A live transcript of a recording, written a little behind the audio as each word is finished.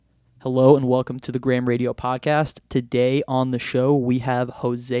Hello and welcome to the Graham Radio Podcast. Today on the show, we have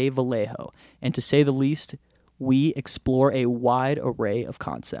Jose Vallejo. And to say the least, we explore a wide array of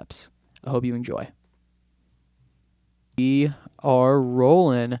concepts. I hope you enjoy. We are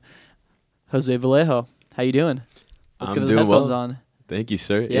rolling. Jose Vallejo, how you doing? Let's get the headphones on. Thank you,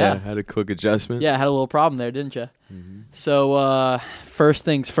 sir. Yeah. I had a quick adjustment. Yeah, I had a little problem there, didn't you? Mm-hmm. So, first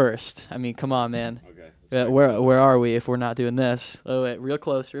things first. I mean, come on, man. Okay. Where are we if we're not doing this? Oh, wait, real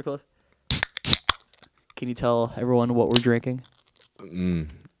close. Can you tell everyone what we're drinking?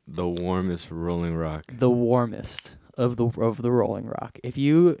 The warmest Rolling Rock. The warmest of the Rolling Rock. If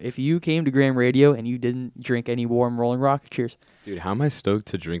you came to Graham Radio and you didn't drink any warm Rolling Rock, cheers. Dude, how am I stoked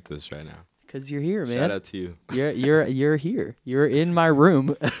to drink this right now? Because you're here, man. Shout out to you. You're here. You're in my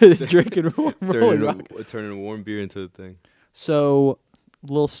room drinking warm Rolling Rock. Turning warm beer into the thing. So,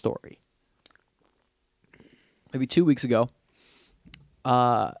 little story. Maybe 2 weeks ago,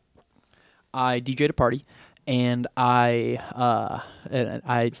 I DJ'd a party, and Jose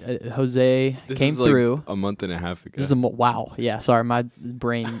This came is like through. a month and a half ago. This is wow. Yeah, sorry, my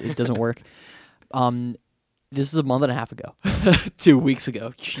brain it doesn't work. This is a month and a half ago. 2 weeks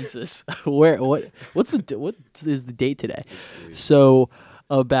ago. Jesus. What is the date today? So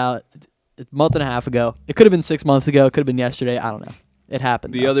about a month and a half ago. It could have been 6 months ago, it could have been yesterday, I don't know. It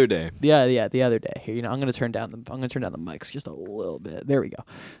happened. The other day. Yeah, the other day. Here, I'm gonna turn down the mics just a little bit. There we go.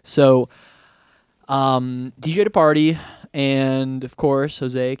 So DJ'd a party, and of course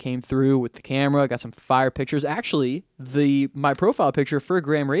Jose came through with the camera, got some fire pictures. Actually, my profile picture for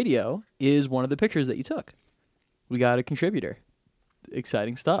Graham Radio is one of the pictures that you took. We got a contributor.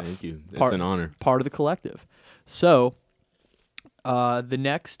 Exciting stuff. Thank you. It's an honor. Part of the collective. So during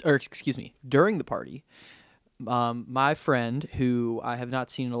the party, my friend, who I have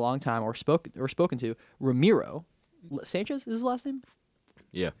not seen in a long time or spoken to, Ramiro Sanchez is his last name?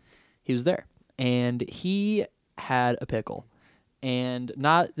 Yeah. He was there, and he had a pickle, and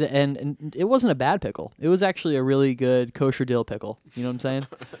and it wasn't a bad pickle. It was actually a really good kosher dill pickle. You know what I'm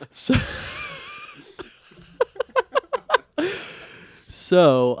saying?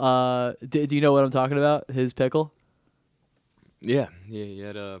 So, do you know what I'm talking about? His pickle? Yeah. He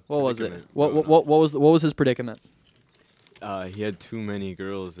had a. What was it? predicament What going was his predicament? on. He had too many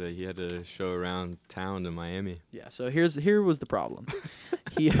girls that he had to show around town to Miami. Yeah. So here was the problem.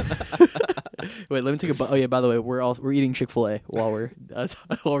 He wait. Let me take a. Oh yeah. By the way, we're eating Chick-fil-A while we're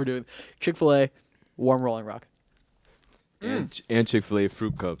doing Chick-fil-A warm Rolling Rock. And Chick-fil-A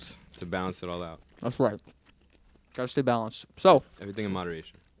fruit cups to balance it all out. That's right. Gotta stay balanced. So Everything in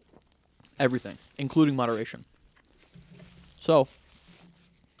moderation. everything, including moderation. So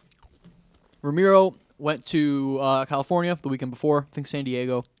Ramiro went to California the weekend before. I think San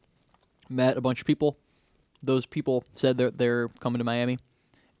Diego. Met a bunch of people. Those people said they're coming to Miami,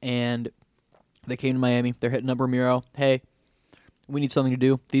 and they came to Miami. They're hitting up Ramiro. Hey, we need something to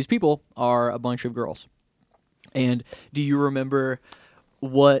do. These people are a bunch of girls. And do you remember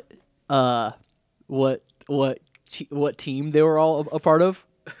what team they were all a part of?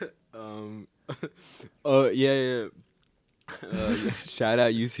 Oh yeah. Shout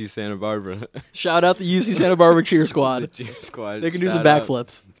out UC Santa Barbara. Shout out the UC Santa Barbara cheer The squad. cheer squad. They can do some Shout out.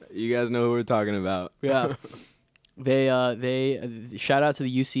 backflips. You guys know who we're talking about. Yeah. They shout out to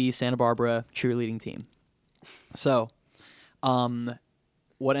the UC Santa Barbara cheerleading team. So,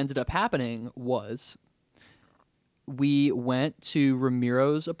 what ended up happening was we went to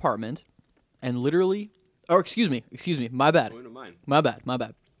Ramiro's apartment and literally, excuse me, my bad. Going to mine. My bad.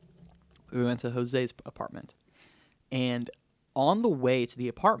 We went to Jose's apartment. And on the way to the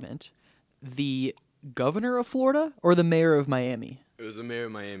apartment, the governor of Florida or the mayor of Miami? It was the mayor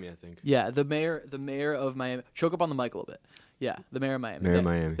of Miami, I think. Yeah, the mayor of Miami. Choke up on the mic a little bit. Yeah, the mayor of Miami. Mayor of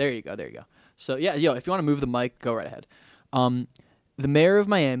Miami. There you go. So, yeah, if you want to move the mic, go right ahead. The mayor of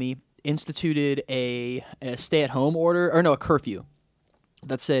Miami instituted a stay-at-home order, or no, a curfew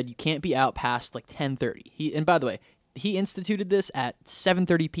that said you can't be out past like 10:30. And by the way, he instituted this at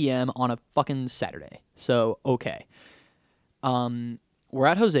 7:30 p.m. on a fucking Saturday. So, okay. We're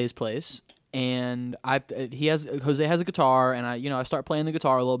at Jose's place, and Jose has a guitar, and I start playing the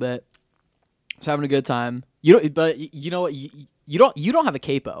guitar a little bit. I was having a good time. But you know what? You don't have a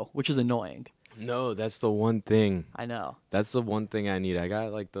capo, which is annoying. No, that's the one thing. I know. That's the one thing I need. I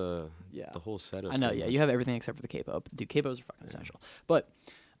got like the whole setup. I know. Yeah, you have everything except for the capo. Dude, capos are fucking essential. But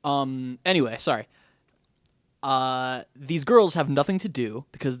anyway, sorry. These girls have nothing to do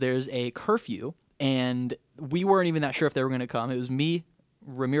because there's a curfew, and we weren't even that sure if they were going to come. It was me,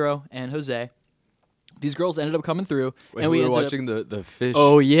 Ramiro, and Jose. These girls ended up coming through, Wait, and we were ended up- watching the fish.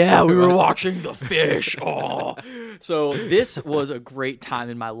 Oh yeah, we were watching the fish. Oh, so this was a great time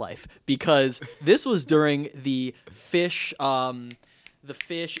in my life because this was during the fish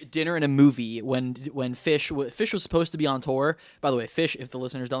dinner and a movie when Fish was supposed to be on tour. By the way, Fish, if the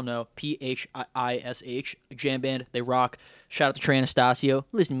listeners don't know, Phish, jam band, they rock. Shout out to Trey Anastasio.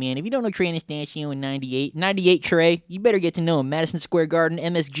 Listen, man, if you don't know Trey Anastasio in 98 Trey, you better get to know him. Madison Square Garden,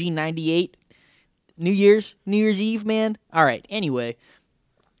 MSG 98. New Year's Eve, man. All right. Anyway,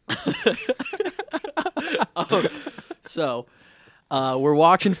 so we're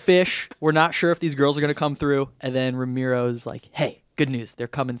watching Fish. We're not sure if these girls are gonna come through, and then Ramiro's like, "Hey, good news, they're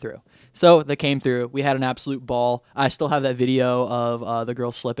coming through." So they came through. We had an absolute ball. I still have that video of the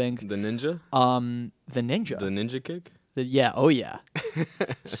girl slipping. The ninja? The ninja. The ninja kick? Yeah. Oh yeah.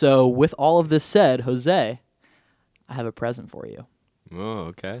 So with all of this said, Jose, I have a present for you. Oh,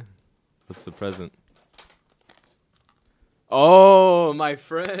 okay. What's the present? Oh, my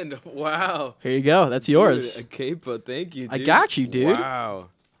friend. Wow. Here you go. That's yours. Dude, a capo. Thank you, dude. I got you, dude. Wow.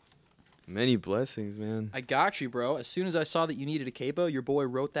 Many blessings, man. I got you, bro. As soon as I saw that you needed a capo, your boy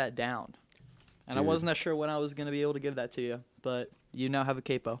wrote that down. And I Dude. wasn't that sure when I was going to be able to give that to you, but you now have a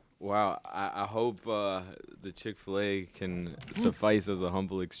capo. Wow. I hope the Chick-fil-A can suffice as a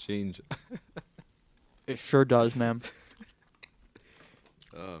humble exchange. It sure does, man.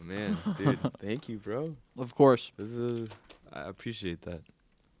 Oh, man. Dude, thank you, bro. Of course. I appreciate that.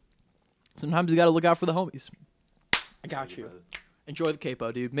 Sometimes you got to look out for the homies. I got you. Enjoy the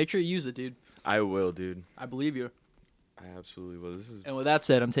capo, dude. Make sure you use it, dude. I will, dude. I believe you. I absolutely will. This is, And with that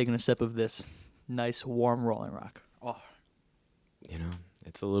said, I'm taking a sip of this nice, warm Rolling Rock. Oh.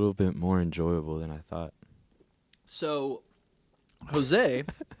 it's a little bit more enjoyable than I thought. So, Jose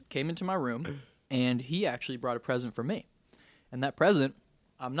came into my room, and he actually brought a present for me. And that present,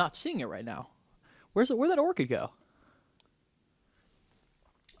 I'm not seeing it right now. Where'd that orchid go?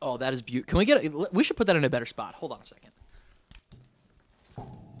 Oh, that is beautiful. Can we get it? We should put that in a better spot. Hold on a second.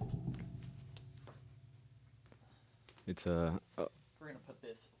 It's We're gonna put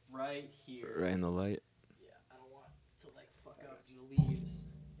this right here. right in the light. Yeah, I don't want to fuck up the leaves.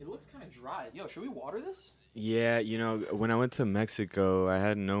 It looks kind of dry. Yo, should we water this? Yeah, when I went to Mexico, I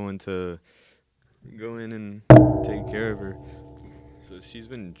had no one to go in and take care of her. So she's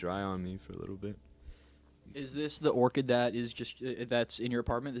been dry on me for a little bit. Is this the orchid that is just that's in your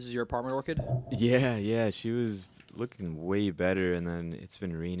apartment? This is your apartment orchid? Yeah, she was looking way better, and then it's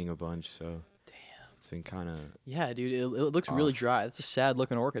been raining a bunch, so it's been kind of, Yeah, dude. It looks really dry. It's a sad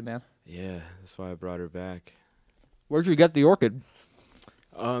looking orchid, man. yeah, that's why I brought her back. Where'd you get the orchid?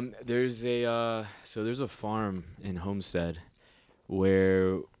 There's a farm in Homestead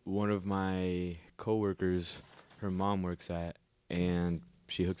where one of my coworkers, her mom works at, and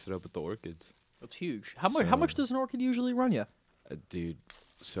she hooks it up with the orchids. That's huge. How much does an orchid usually run you? Dude,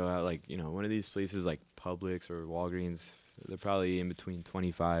 so one of these places like Publix or Walgreens, they're probably in between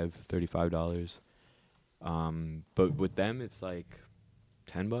 $25, $35. But with them, it's like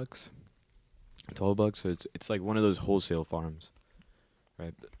 $10, $12. So it's like one of those wholesale farms,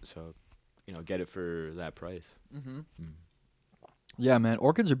 right? So, get it for that price. Mm-hmm. Yeah, man.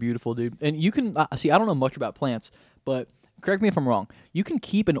 Orchids are beautiful, dude. And you can see. I don't know much about plants, but correct me if I'm wrong. You can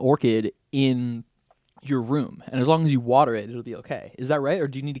keep an orchid in your room, and as long as you water it, it'll be okay. Is that right, or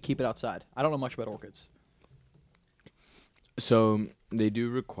do you need to keep it outside? I don't know much about orchids. So they do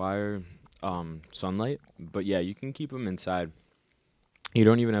require sunlight, but yeah, you can keep them inside. You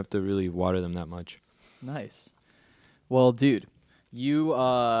don't even have to really water them that much. Nice. Well, dude,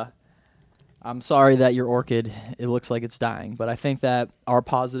 I'm sorry that your orchid, it looks like it's dying, but I think that our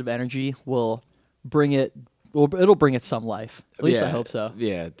positive energy will bring it. Well, it'll bring it some life. At least I hope so.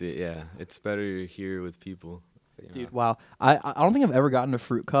 Yeah, yeah. It's better here with people. Dude, wow. I don't think I've ever gotten a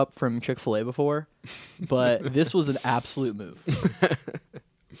fruit cup from Chick-fil-A before, but this was an absolute move.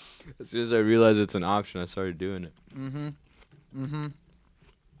 As soon as I realized it's an option, I started doing it. Mm-hmm.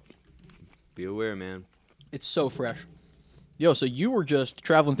 Be aware, man. It's so fresh. Yo, so you were just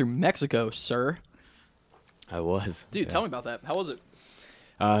traveling through Mexico, sir. I was. Dude, tell me about that. How was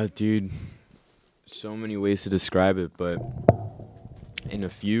it? Dude, so many ways to describe it, but in a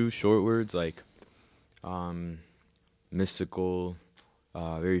few short words, like mystical,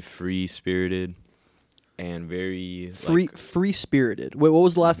 very free-spirited, and very free-spirited. Wait, what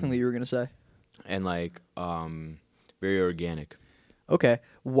was the last thing that you were gonna say? And very organic. Okay,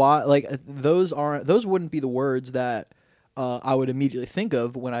 why? Like those wouldn't be the words that I would immediately think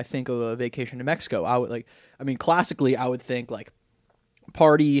of when I think of a vacation to Mexico. Classically, I would think like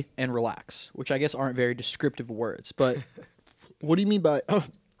party and relax, which I guess aren't very descriptive words. But what do you mean by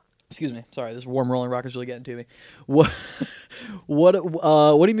Excuse me. Sorry, this warm Rolling Rock is really getting to me. What what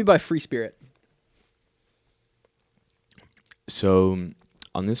do you mean by free spirit? So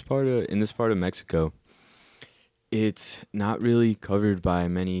on this part of in this part of Mexico, it's not really covered by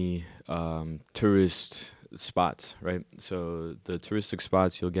many tourist spots, right? So the touristic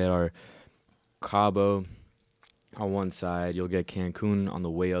spots you'll get are Cabo on one side, you'll get Cancun on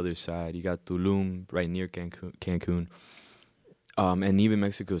the way other side. You got Tulum right near Cancun. And even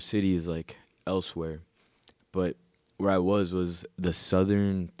Mexico City is like elsewhere. But where I was the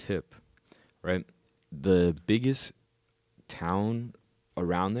southern tip, right? The biggest town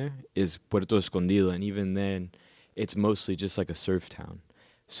around there is Puerto Escondido, and even then, it's mostly just like a surf town.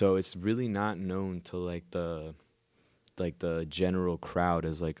 So it's really not known to like the general crowd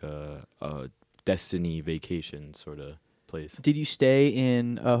as like a destiny vacation sort of place. Did you stay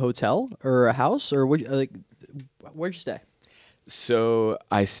in a hotel or a house or where'd you stay? So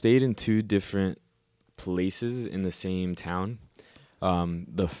I stayed in two different places in the same town.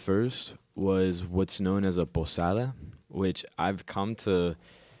 The first was what's known as a posada, which I've come to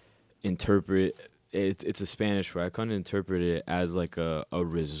interpret. It's a Spanish word. I come to interpret it as like a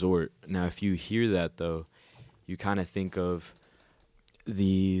resort. Now, if you hear that though, you kind of think of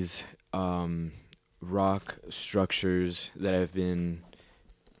these rock structures that have been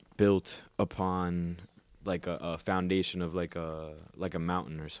built upon like a foundation of like a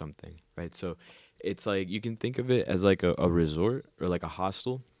mountain or something, right? So it's like you can think of it as like a resort or like a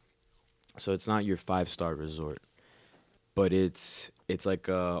hostel. So it's not your 5-star resort, but it's like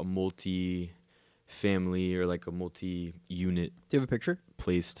a multi-family or like a multi-unit Do you have a picture?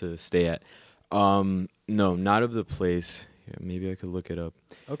 place to stay at. No, not of the place. Yeah, maybe I could look it up.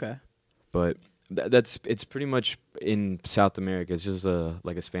 Okay. But it's pretty much in South America. It's just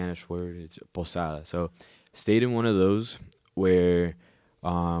like a Spanish word. It's posada. So stayed in one of those where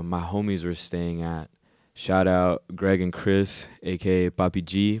my homies were staying at. Shout out Greg and Chris, aka Papi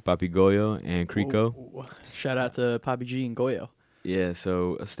G, Papi Goyo, and Crico. Whoa. Shout out to Papi G and Goyo. Yeah,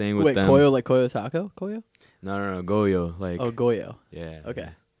 so staying with Wait, them. Goyo like Koyo Taco? Koyo? No, Goyo. Like Oh, Goyo. yeah. Okay.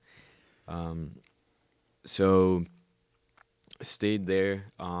 So stayed there.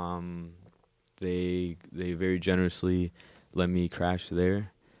 They very generously let me crash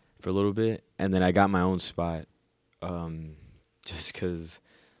there for a little bit, and then I got my own spot, just because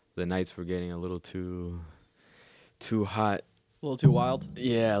the nights were getting a little too hot. A little too wild.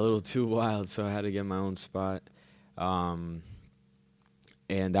 Yeah, a little too wild, so I had to get my own spot. And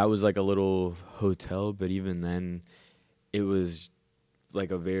that was like a little hotel, but even then, it was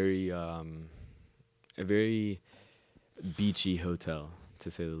like a very beachy hotel,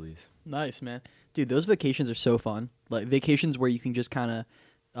 to say the least. Nice, man. Dude, those vacations are so fun. Like vacations where you can just kind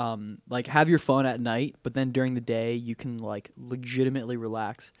of like have your fun at night, but then during the day you can like legitimately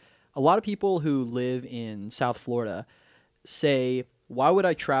relax. A lot of people who live in South Florida say, "Why would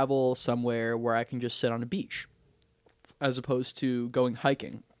I travel somewhere where I can just sit on a beach as opposed to going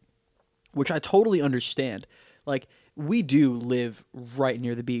hiking?" Which I totally understand. Like we do live right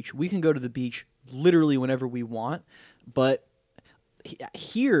near the beach. We can go to the beach literally whenever we want, but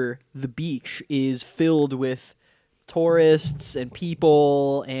here the beach is filled with tourists and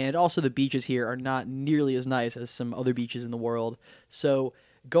people, and also the beaches here are not nearly as nice as some other beaches in the world. So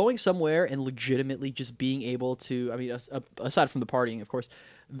going somewhere and legitimately just being able to, I mean, aside from the partying, of course,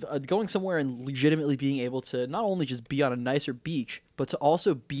 going somewhere and legitimately being able to not only just be on a nicer beach, but to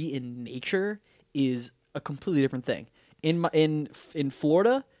also be in nature is a completely different thing. In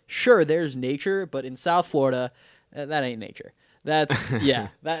Florida, sure, there's nature, but in South Florida, that ain't nature. That's yeah,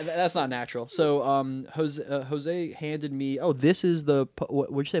 that's not natural. So Jose handed me. Oh, this is the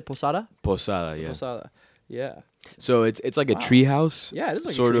what'd you say? Posada. Posada, yeah. Posada. Yeah. So it's like a Wow. treehouse. Yeah, it is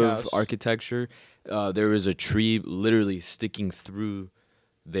like a sort treehouse. of architecture. There was a tree literally sticking through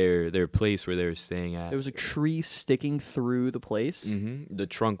their place where they were staying at. There was a tree sticking through the place. The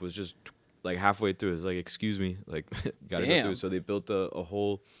trunk was just like halfway through. It's like, excuse me, like gotta go Damn. through. So they built a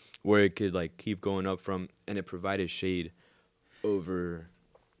hole where it could like keep going up from, and it provided shade over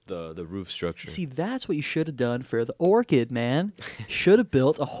the roof structure. See, that's what you should have done for the orchid, man. Should have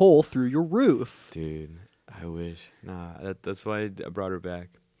built a hole through your roof. Dude, I wish. Nah, that's why I brought her back.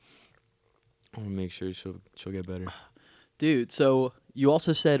 I want to make sure she'll get better. Dude, so you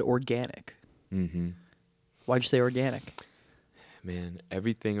also said organic. Mm-hmm. Why'd you say organic? Man,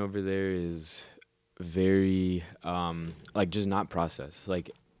 everything over there is very like just not processed.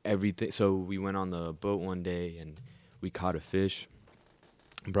 Like everything. So we went on the boat one day and we caught a fish,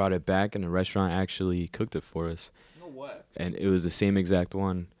 brought it back, and the restaurant actually cooked it for us. No way. And it was the same exact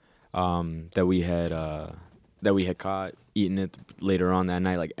one that we had that we had caught, eating it later on that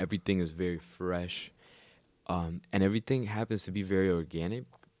night. Like everything is very fresh, and everything happens to be very organic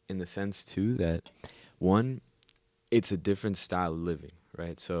in the sense too that one, it's a different style of living,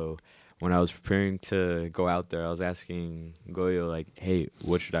 right? So when I was preparing to go out there, I was asking Goyo like, "Hey,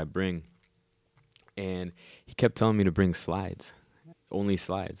 what should I bring?" And he kept telling me to bring slides, only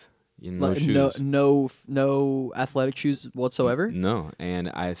slides, no Like, shoes. no athletic shoes whatsoever. No, and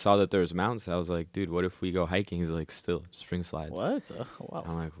I saw that there was mountains. I was like, dude, what if we go hiking? He's like, still, just bring slides. What? Wow.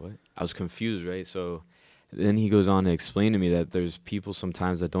 I'm like, what? I was confused, right? So then he goes on to explain to me that there's people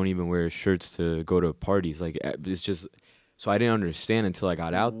sometimes that don't even wear shirts to go to parties. Like, it's just, so I didn't understand until I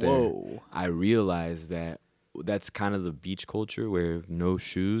got out there. Whoa. I realized that that's kind of the beach culture where no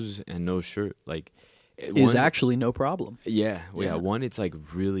shoes and no shirt, like, Is actually no problem. yeah, well, Yeah. yeah. One, it's like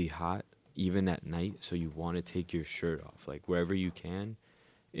really hot, even at night, so you want to take your shirt off, like wherever you can.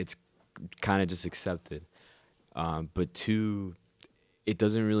 It's kind of just accepted. But two, it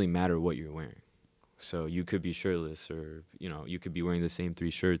doesn't really matter what you're wearing. So you could be shirtless, or you could be wearing the same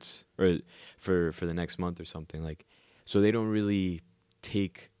 3 shirts, or for the next month or something. Like, so they don't really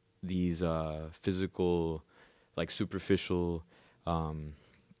take these physical, like superficial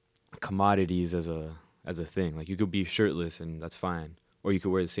commodities as a thing. Like you could be shirtless and that's fine, or you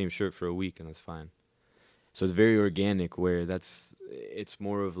could wear the same shirt for a week and that's fine. So it's very organic, where it's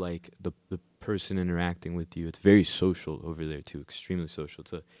more of like the person interacting with you. It's very social over there too, extremely social.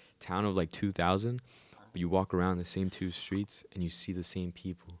 It's a town of like 2,000, but you walk around the same 2 streets and you see the same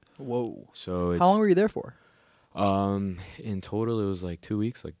people. Whoa. So it's, How long were you there for? in total it was like 2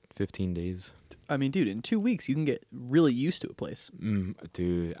 weeks, like 15 days. I mean, dude, in 2 weeks you can get really used to a place.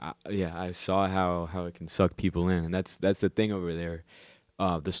 Dude, I saw how it can suck people in, and that's the thing over there.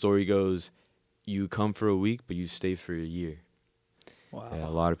 The story goes, you come for a week, but you stay for a year. Wow. Yeah, a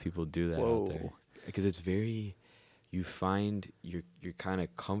lot of people do that Whoa. out there because it's very, you find your kind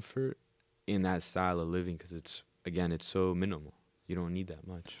of comfort in that style of living because it's so minimal. You don't need that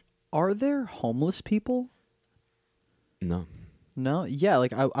much. Are there homeless people? No. No? Yeah,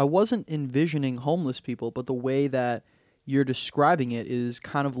 like I wasn't envisioning homeless people, but the way that you're describing it is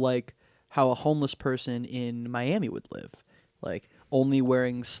kind of like how a homeless person in Miami would live. Like only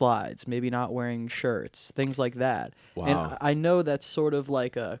wearing slides, maybe not wearing shirts, things like that. Wow. And I know that's sort of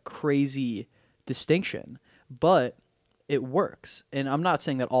like a crazy distinction, but it works. And I'm not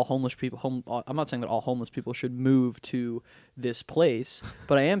saying that all homeless people I'm not saying that all homeless people should move to this place,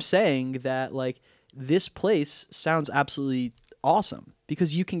 but I am saying that like this place sounds absolutely awesome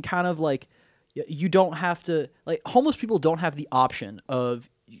because you can kind of like you don't have to like homeless people don't have the option of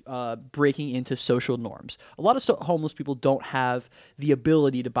breaking into social norms. A lot of homeless people don't have the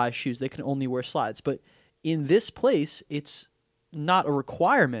ability to buy shoes. They can only wear slides. But in this place, it's not a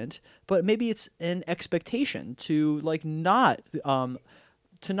requirement, but maybe it's an expectation to like not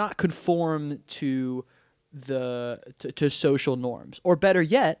to not conform to to social norms. Or better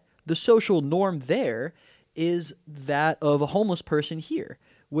yet, the social norm there is that of a homeless person here,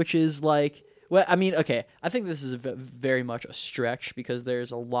 which is like, well, I mean, okay, I think this is very much a stretch because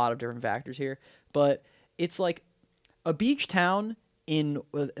there's a lot of different factors here, but it's like a beach town in,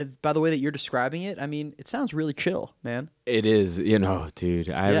 by the way that you're describing it, I mean, it sounds really chill, man. It is, dude.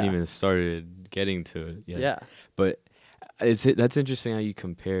 I haven't even started getting to it yet. Yeah. But that's interesting how you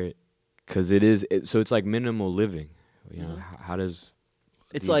compare it, because so it's like minimal living. How does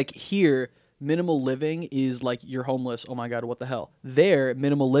it's like here minimal living is like you're homeless, oh my god, what the hell. There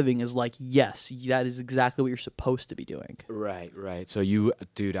minimal living is like, yes, that is exactly what you're supposed to be doing. Right. So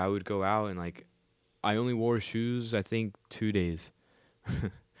dude, I would go out and like I only wore shoes I think 2 days.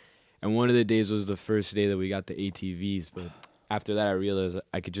 And one of the days was the first day that we got the ATVs, but after that I realized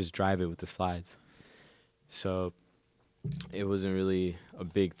I could just drive it with the slides. So it wasn't really a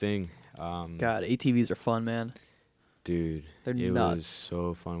big thing. God, ATVs are fun, man. Dude, They're it nuts. was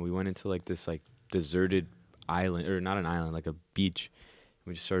so fun. We went into like this like deserted island, or not an island, like a beach.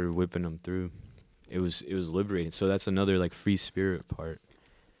 We just started whipping them through. It was liberating. So that's another like free spirit part,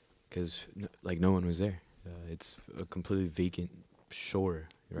 because like no one was there. It's a completely vacant shore,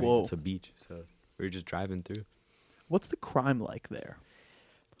 right? Whoa. It's a beach, so we were just driving through. What's the crime like there?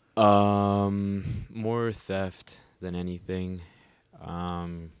 More theft than anything.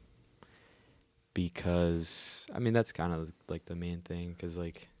 Because I mean that's kind of like the main thing, because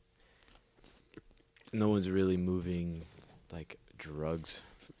like no one's really moving like drugs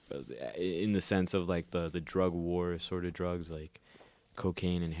in the sense of like the drug war sort of drugs like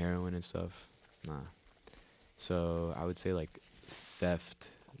cocaine and heroin and stuff. Nah. So I would say like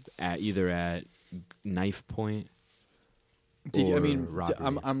theft either at knife point. Did you, I or mean, robbery.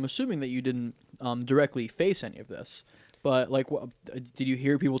 I'm assuming that you didn't directly face any of this, but like, did you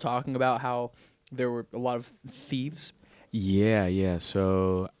hear people talking about how there were a lot of thieves? Yeah.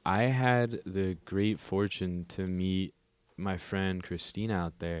 So I had the great fortune to meet my friend Christina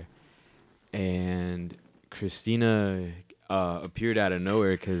out there, and Christina appeared out of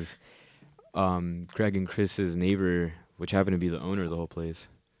nowhere because Greg and Chris's neighbor, which happened to be the owner of the whole place,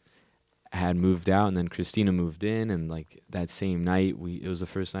 had moved out, and then Christina moved in, and like that same night, it was the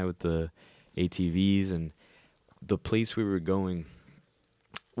first night with the ATVs, and the place we were going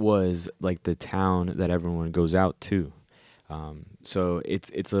was like the town that everyone goes out to. So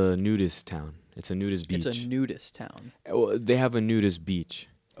it's a nudist town. It's a nudist beach. It's a nudist town. Well, they have a nudist beach.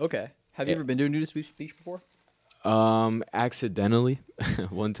 Okay. Have you ever been to a nudist beach before? Accidentally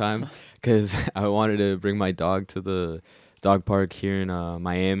one time, because I wanted to bring my dog to the dog park here in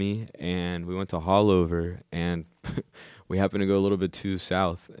Miami, and we went to Haulover, and we happened to go a little bit too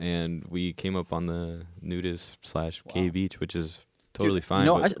south, and we came up on the nudist/gay beach, which is totally fine,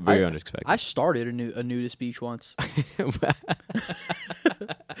 but very unexpected. I started a nudist beach once.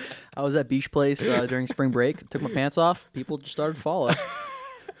 I was at Beach Place during spring break. Took my pants off. People just started following.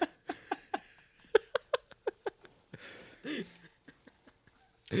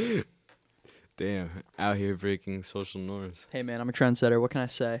 Damn, out here breaking social norms. Hey man, I'm a trendsetter. What can I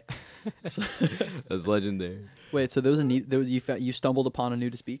say? That's legendary. Wait, so you stumbled upon a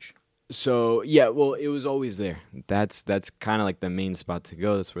nudist beach? So yeah, well, it was always there. That's kind of like the main spot to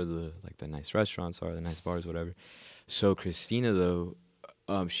go. That's where the nice restaurants are, the nice bars, whatever. So Christina though,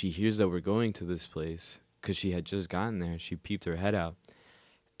 she hears that we're going to this place because she had just gotten there. She peeped her head out,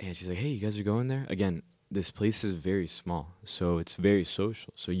 and she's like, "Hey, you guys are going there?" Again, this place is very small, so it's very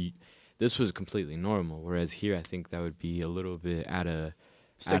social. So this was completely normal. Whereas here, I think that would be a little bit out of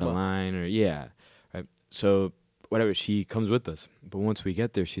line, or right. So whatever, she comes with us. But once we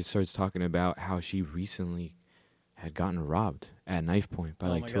get there, she starts talking about how she recently had gotten robbed at knife point by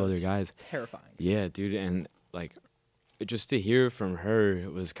like two other guys. Terrifying. Yeah, dude, and like just to hear from her,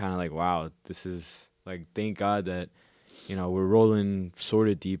 it was kind of like, wow, this is like, thank God that, we're rolling sort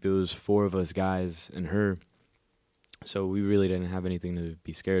of deep. It was 4 of us guys and her. So we really didn't have anything to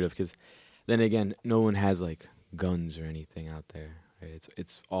be scared of, because then again, no one has like guns or anything out there. Right?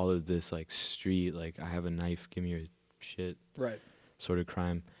 It's all of this like street, like I have a knife, give me your shit, right? Sort of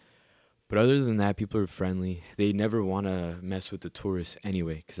crime. But other than that, people are friendly. They never want to mess with the tourists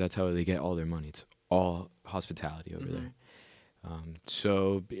anyway, because that's how they get all their money. It's all hospitality over there.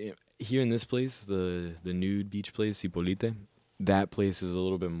 So here in this place, the nude beach place, Hipolite, that place is a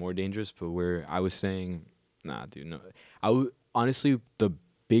little bit more dangerous. But where I was staying, nah, dude, no. Honestly, the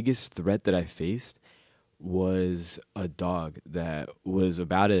biggest threat that I faced was a dog that was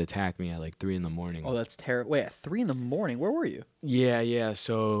about to attack me at like 3 a.m. Oh, that's terrible. Wait, at 3 a.m? Where were you? Yeah.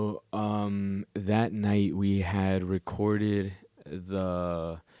 So that night we had recorded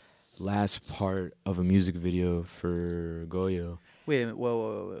the last part of a music video for Goyo. Wait a minute.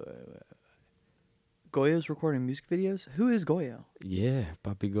 Whoa. Goyo's recording music videos? Who is Goyo? Yeah,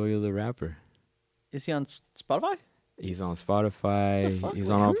 Papi Goyo the rapper. Is he on Spotify? He's on Spotify. He's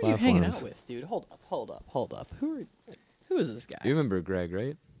on all platforms. Who are you hanging out with, dude? Hold up. Who is this guy? You remember Greg,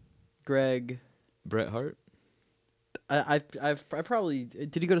 right? Greg. Bret Hart? I probably...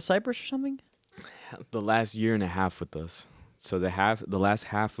 Did he go to Cyprus or something? The last year and a half with us. So the last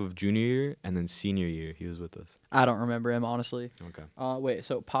half of junior year and then senior year, he was with us. I don't remember him, honestly. Okay. Wait,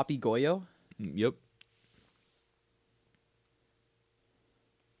 so Papi Goyo? Yep.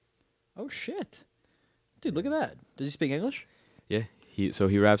 Oh, shit. Dude, look at that. Does he speak English? Yeah. He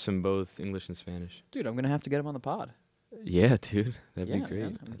raps in both English and Spanish. Dude, I'm going to have to get him on the pod. Yeah, dude. That'd be great.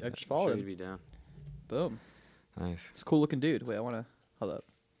 Man. I just followed him. He'd be down. Boom. Nice. It's a cool looking dude. Wait, I want to... Hold up.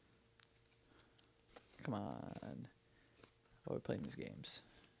 Come on. Oh, we're playing these games.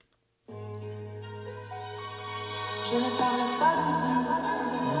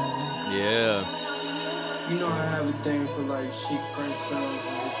 Yeah. You know I have a thing for like chic French films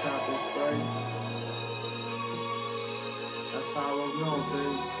and the tropics, right? That's how I know,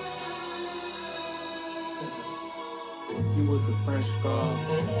 babe. You with the French girl.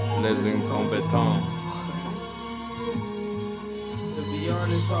 Les incompetents. To be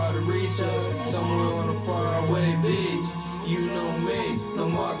honest, hard to reach us. Somewhere on a faraway beach. You know me, no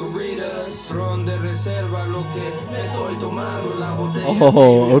margaritas. Ron de reserva, lo que me estoy tomando, la botella.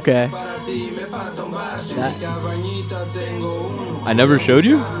 Oh, okay. I never showed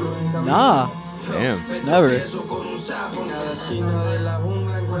you? Nah. Damn. Never.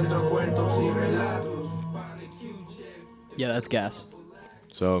 Yeah, that's gas.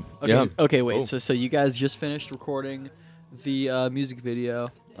 So, Okay, yeah. Okay, wait. Cool. So you guys just finished recording The music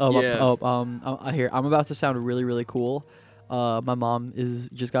video. Oh, Yeah. I hear. I'm about to sound really, really cool. My mom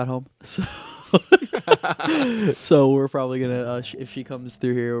just got home, so so we're probably gonna if she comes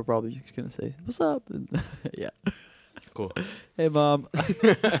through here, we're probably just gonna say what's up. And yeah. Cool. Hey, mom.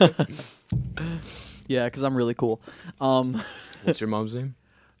 Yeah, because I'm really cool. What's your mom's name?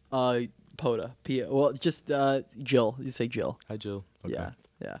 Poda. Well, just Jill. You say Jill. Hi, Jill. Okay. Yeah.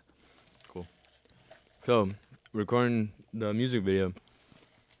 Yeah. Cool. So, recording the music video,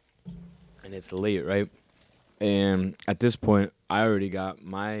 and it's late, right? And at this point, I already got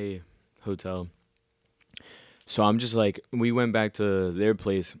my hotel. So I'm just like, we went back to their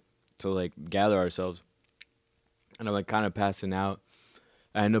place to like gather ourselves. And I'm like kind of passing out.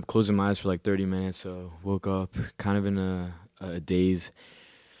 I ended up closing my eyes for like 30 minutes. So woke up kind of in a daze.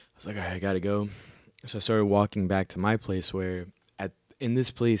 I was like, all right, I got to go. So I started walking back to my place where in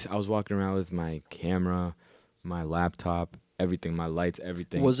this place, I was walking around with my camera, my laptop, everything, my lights,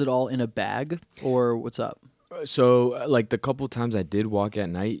 everything. Was it all in a bag or what's up? So, like, the couple times I did walk at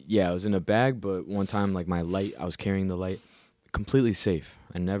night, yeah, I was in a bag, but one time, like, my light, I was carrying the light, completely safe.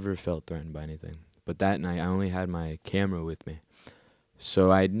 I never felt threatened by anything. But that night, I only had my camera with me.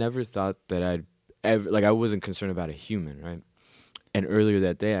 So I never thought that I'd ever, like, I wasn't concerned about a human, right? And earlier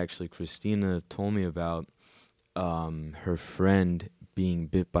that day, actually, Christina told me about her friend being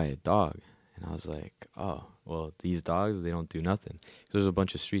bit by a dog. And I was like, oh, well, these dogs, they don't do nothing. There's a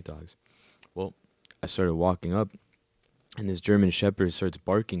bunch of street dogs. Well, I started walking up, and this German Shepherd starts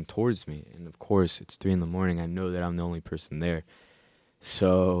barking towards me. And, of course, it's 3 a.m. I know that I'm the only person there.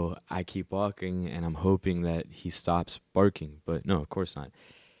 So I keep walking, and I'm hoping that he stops barking. But, no, of course not.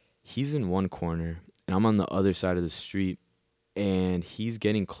 He's in one corner, and I'm on the other side of the street, and he's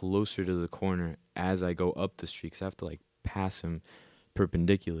getting closer to the corner as I go up the street because I have to, like, pass him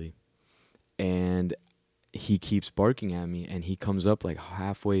perpendicularly. And he keeps barking at me, and he comes up like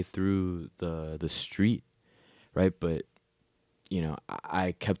halfway through the street, right? But, you know,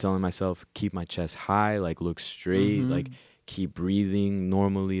 I kept telling myself, keep my chest high, like look straight, like keep breathing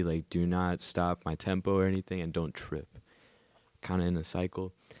normally, like do not stop my tempo or anything, and don't trip. Kind of in a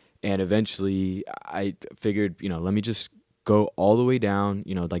cycle. And eventually I figured, you know, let me just go all the way down,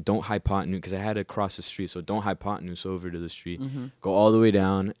 you know, like don't hypotenuse, because I had to cross the street, so don't hypotenuse over to the street. Go all the way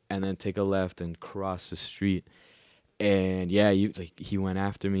down and then take a left and cross the street. And yeah, he went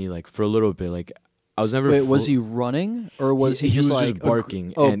after me like for a little bit. Like I was never. Wait, was he running or was he just was like just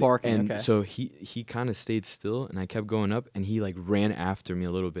barking? Barking. And okay. so he kind of stayed still, and I kept going up, and he like ran after me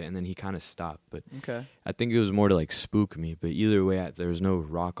a little bit, and then he kind of stopped. But Okay. I think it was more to like spook me. But either way, there was no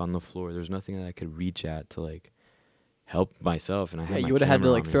rock on the floor. There was nothing that I could reach at to like help myself. And I had Yeah, my you would have had to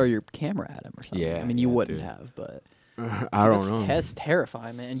camera like on me. throw your camera at him or something. Yeah, I mean, you yeah, wouldn't dude. have, but I don't know. That's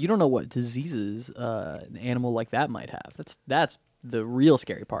terrifying, man. And you don't know what diseases an animal like that might have. That's the real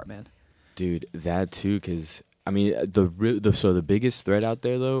scary part, man. Dude, that too, because I mean, the biggest threat out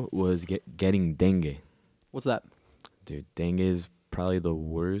there though was getting dengue. What's that? Dude, dengue is probably the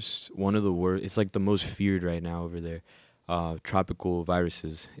worst. One of the worst. It's like the most feared right now over there. Tropical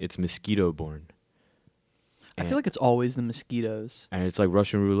viruses. It's mosquito borne. I feel like it's always the mosquitoes. And it's like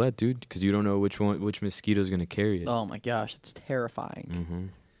Russian roulette, dude, because you don't know which mosquito is gonna carry it. Oh my gosh, it's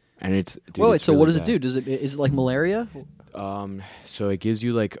terrifying. And it's dude, Wait, it's so what really does it do? Is it like malaria? So it gives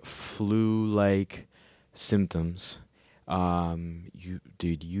you like flu-like symptoms.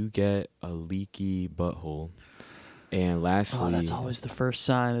 You get a leaky butthole, and lastly, Oh, that's always the first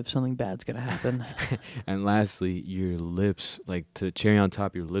sign of something bad's gonna happen. and lastly, your lips, like to cherry on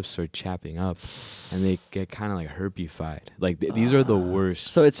top, your lips start chapping up, and they get kind of like herpesified. Like these are the worst.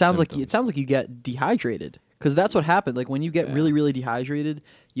 So it sounds symptoms. like you get dehydrated, because that's what happened. Like when you get really, really dehydrated,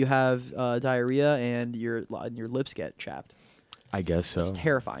 you have diarrhea and your lips get chapped. I guess so. It's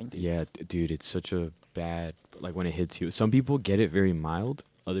terrifying, dude. Yeah, dude, it's such a bad, like when it hits you. Some people get it very mild.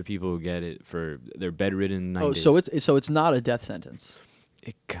 Other people get it for they're bedridden 9 days. So it's not a death sentence.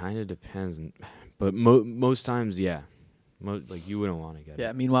 It kind of depends, but most times, yeah. Like you wouldn't want to get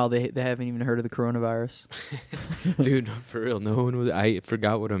Yeah. Meanwhile, they haven't even heard of the coronavirus. it. Dude, for real, no one was. I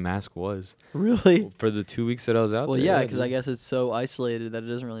forgot what a mask was Really? for the 2 weeks that I was out Well, there. yeah, because dude. I guess it's so isolated that it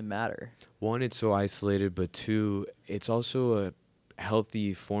doesn't really matter. One, it's so isolated, but two, it's also a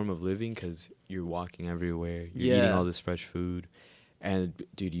healthy form of living because you're walking everywhere. You're eating Yeah. all this fresh food. And,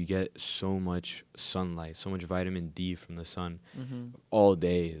 dude, you get so much sunlight, so much vitamin D from the sun all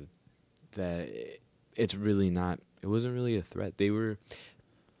day that it's really not, it wasn't really a threat. They were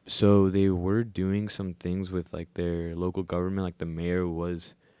doing some things with, like, their local government. Like, the mayor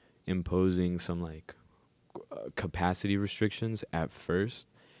was imposing some, like, capacity restrictions at first.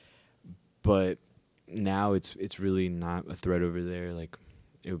 But now it's really not a threat over there. Like,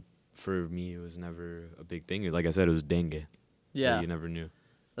 for me, it was never a big thing. Like I said, it was dengue. Yeah, That you never knew.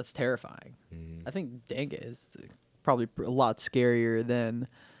 that's terrifying. Mhm. I think dengue is probably a lot scarier than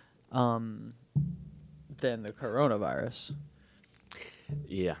the coronavirus,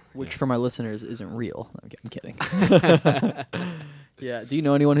 Yeah. which for my listeners isn't real. I'm kidding. Yeah. Do you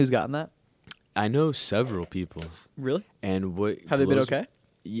know anyone who's gotten that? I know several people, Really? and what Have they been blows- okay?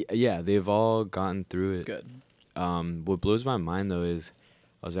 Yeah, they've all gotten through it. Good. What blows my mind though is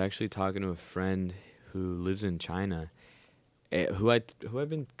I was actually talking to a friend who lives in China, who I've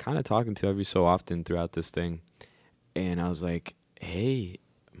been kind of talking to every so often throughout this thing, and I was like, "Hey,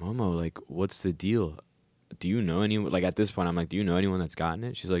 Momo, like, what's the deal? Do you know anyone?" Like at this point, I'm like, "Do you know anyone that's gotten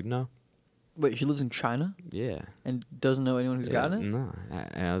it?" She's like, "No." Wait, she lives in China Yeah. and doesn't know anyone who's Yeah, gotten it? No.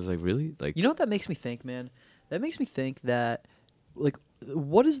 And I was like, "Really?" Like, You know what that makes me think, man? That makes me think that, like,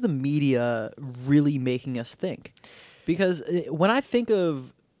 what is the media really making us think? Because when I think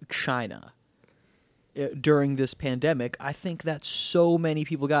of China during this pandemic, I think that so many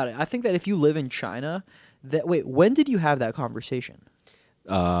people got it. I think that if you live in China, when did you have that conversation?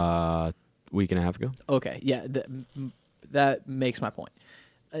 week and a half ago. Okay, yeah, that makes my point.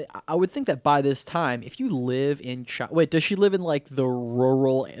 I would think that by this time, if you live in China, wait, does she live in like the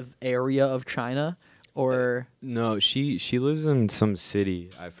rural area of China, or? No, she lives in some city.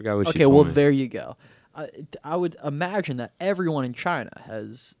 I forgot what she Okay, told well, me. there you go. I would imagine that everyone in China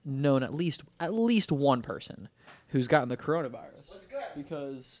has known at least one person who's gotten the coronavirus.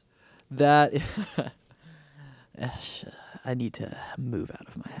 Because that I need to move out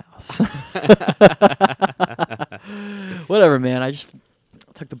of my house. Whatever, man. I just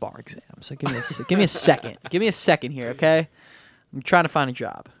took the bar exam, so give me a second. Give me a second here, okay? I'm trying to find a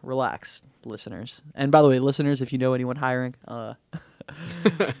job. Relax, listeners. And by the way, listeners, if you know anyone hiring,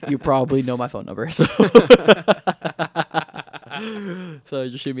 you probably know my phone number. So, so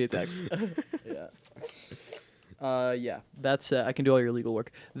just shoot me a text. Yeah. That's I can do all your legal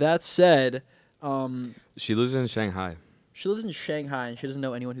work. That said, She lives in Shanghai. she lives in Shanghai and she doesn't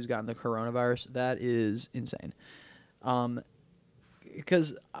know anyone who's gotten the coronavirus. That is insane.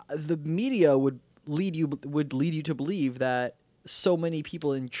 Because the media would lead you to believe that so many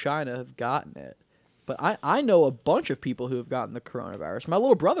people in China have gotten it. But I know a bunch of people who have gotten the coronavirus. My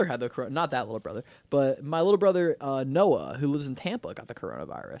little brother had the not that little brother, but my little brother Noah, who lives in Tampa, got the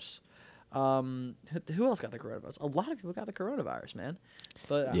coronavirus. Who else got the coronavirus? A lot of people got the coronavirus, man.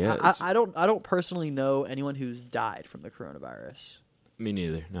 But Yeah, I don't personally know anyone who's died from the coronavirus. Me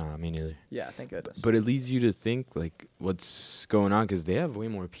neither. No, me neither. Yeah, thank goodness. But it leads you to think like what's going on because they have way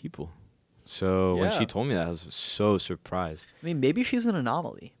more people. So when Yeah. she told me that, I was so surprised. I mean, maybe she's an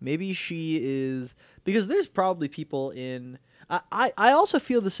anomaly. Maybe she is, because there's probably people in. I also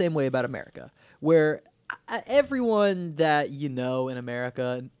feel the same way about America, where everyone that you know in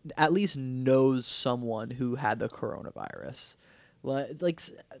America at least knows someone who had the coronavirus. Like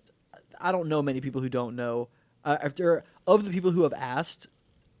I don't know many people who don't know. After of the people who have asked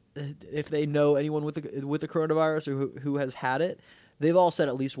if they know anyone with the coronavirus or who has had it, they've all said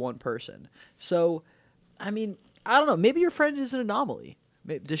at least one person. So, I mean, I don't know. Maybe your friend is an anomaly.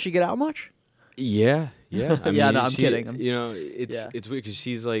 Does she get out much? Yeah. I Yeah, mean, no, I'm kidding. It's weird because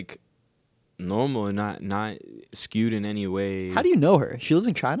she's like normal and not skewed in any way. How do you know her? She lives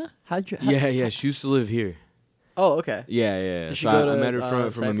in China? Yeah. She used to live here. Oh, okay. Yeah. Did she So go I to, met her from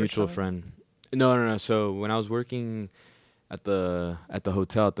a Cyprus mutual somewhere? friend. No. So when I was working at the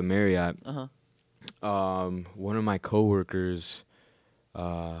hotel at the Marriott, one of my coworkers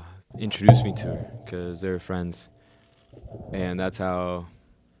introduced me to her because they're friends, and that's how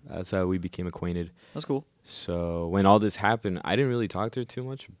we became acquainted. That's cool. So when all this happened, I didn't really talk to her too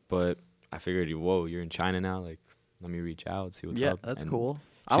much, but I figured, whoa, you're in China now, like let me reach out, see what's Yeah, up. that's And cool. she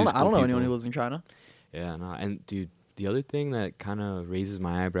I was don't cool know anyone people. who lives in China. Yeah, no, and dude, the other thing that kind of raises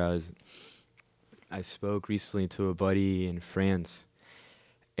my eyebrows, I spoke recently to a buddy in France,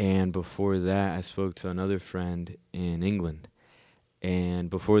 and before that, I spoke to another friend in England, and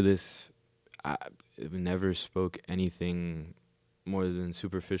before this, I never spoke anything more than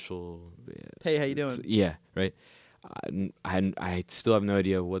superficial. Hey, how you doing? Yeah, right. I still have no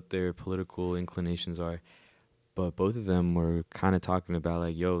idea what their political inclinations are, but both of them were kind of talking about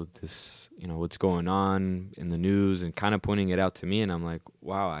like, yo, this, what's going on in the news, and kind of pointing it out to me, and I'm like,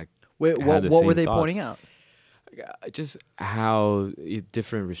 wow, Wait, had the what were same they thoughts. pointing out? just how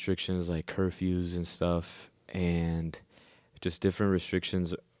different restrictions like curfews and stuff, and just different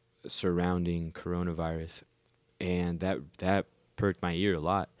restrictions surrounding coronavirus, and that perked my ear a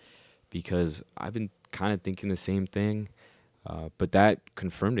lot because I've been kind of thinking the same thing. But that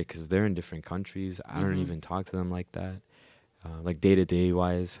confirmed it because they're in different countries. I don't Mhm. even talk to them like that, like day to day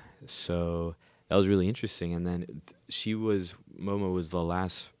wise. So that was really interesting. And then Momo was the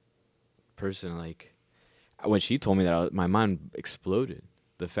last person. Like when she told me that, my mind exploded.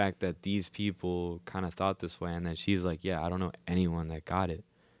 The fact that these people kind of thought this way, and then she's like, "Yeah, I don't know anyone that got it."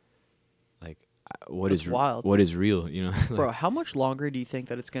 Like, That's wild. what is real? You know, Bro, how much longer do you think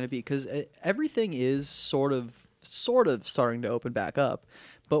that it's going to be? Because everything is sort of starting to open back up.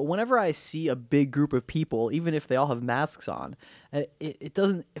 But whenever I see a big group of people, even if they all have masks on, it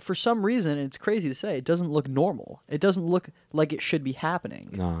doesn't, for some reason, and it's crazy to say, it doesn't look normal. It doesn't look like it should be happening.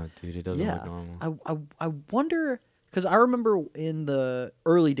 No, dude, it doesn't look normal. I wonder, because I remember in the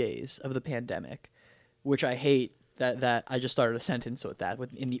early days of the pandemic, which I hate that I just started a sentence with that,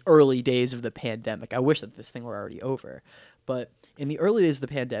 in the early days of the pandemic. I wish that this thing were already over. But in the early days of the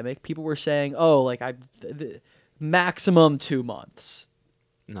pandemic, people were saying, oh, like maximum 2 months.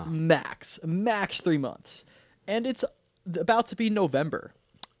 No. Max 3 months. And it's about to be November.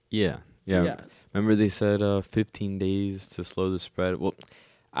 Yeah. Remember they said 15 days to slow the spread? Well,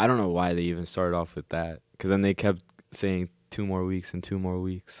 I don't know why they even started off with that, because then they kept saying 2 more weeks and 2 more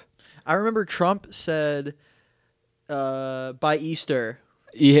weeks. I remember Trump said by Easter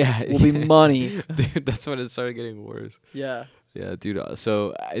Yeah. will be money. Dude, that's when it started getting worse. Yeah. Yeah, dude.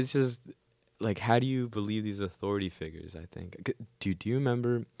 So it's just like, how do you believe these authority figures? I think. Do you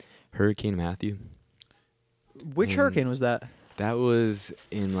remember Hurricane Matthew? Which hurricane was that? That was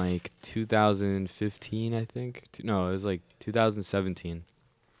in like 2015, I think. No, it was like 2017.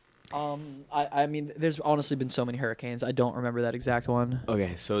 I mean, there's honestly been so many hurricanes. I don't remember that exact one.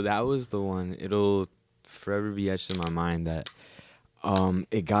 Okay, so that was the one. It'll forever be etched in my mind that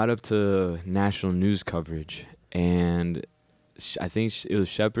it got up to national news coverage, and I think it was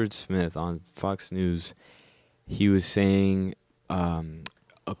Shepard Smith on Fox News. He was saying,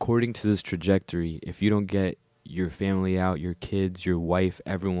 according to this trajectory, if you don't get your family out, your kids, your wife,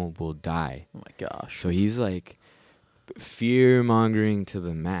 everyone will die. Oh my gosh. So he's like fear mongering to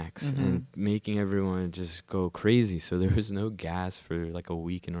the max Mhm. and making everyone just go crazy. So there was no gas for like a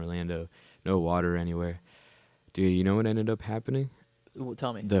week in Orlando, no water anywhere. Dude, you know what ended up happening? Well,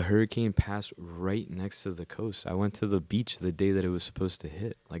 tell me. The hurricane passed right next to the coast. I went to the beach the day that it was supposed to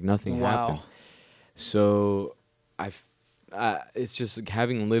hit. Like nothing happened. So it's just like,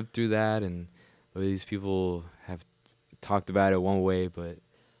 having lived through that, and these people have talked about it one way, but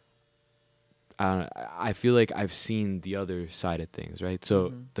I feel like I've seen the other side of things, right? So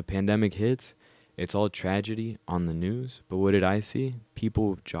Mhm. the pandemic hits, it's all tragedy on the news, but what did I see?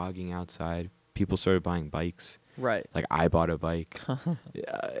 People jogging outside. People started buying bikes. Right. Like I bought a bike. People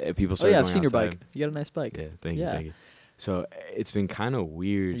Oh started yeah, I've going seen your outside. bike. You got a nice bike. Yeah, thank Yeah. you. So it's been kind of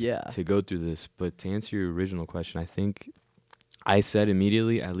weird Yeah. to go through this, but to answer your original question, I think I said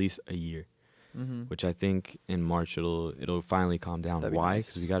immediately at least a year, Mm-hmm. which I think in March it'll finally calm down. That'd be Why? nice.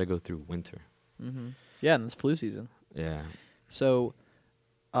 Because we got to go through winter. Mm-hmm. Yeah, and it's flu season. Yeah. So,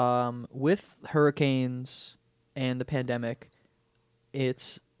 with hurricanes and the pandemic,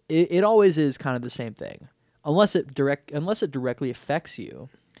 it always is kind of the same thing, unless it directly affects you.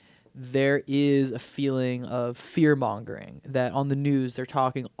 There is a feeling of fear mongering that on the news they're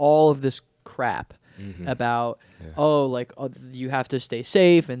talking all of this crap Mhm. about Yeah. you have to stay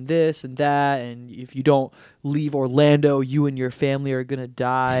safe and this and that, and if you don't leave Orlando, you and your family are gonna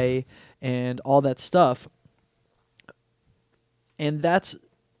die, and all that stuff. And that,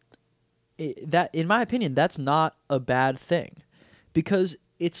 in my opinion, that's not a bad thing, because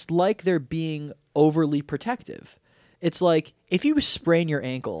it's like they're being overly protective. It's like if you sprain your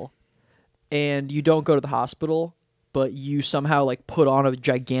ankle and you don't go to the hospital, but you somehow like put on a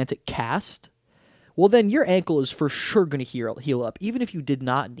gigantic cast, well, then your ankle is for sure going to heal up, even if you did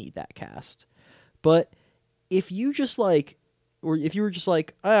not need that cast. But if you just like, or if you were just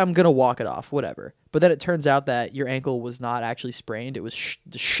like, I'm going to walk it off, whatever, but then it turns out that your ankle was not actually sprained, it was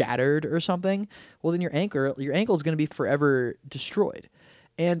shattered or something, well, then your ankle is going to be forever destroyed.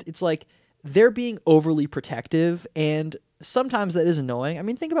 And it's like they're being overly protective, and sometimes that is annoying. I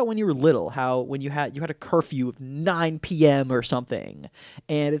mean, think about when you were little, how when you had a curfew of 9 p.m. or something,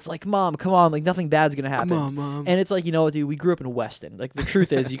 and it's like, Mom, come on, like nothing bad's gonna happen. Come on, Mom. And it's like, you know what, dude, we grew up in Weston. Like the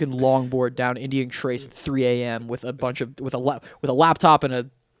truth is, you can longboard down Indian Trace at 3 a.m. with a laptop and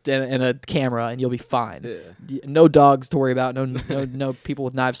a camera, and you'll be fine. Yeah. No dogs to worry about. No people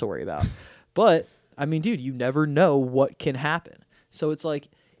with knives to worry about. But I mean, dude, you never know what can happen. So it's like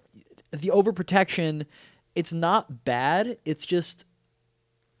the overprotection. It's not bad. It's just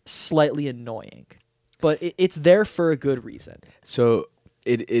slightly annoying, but it's there for a good reason. So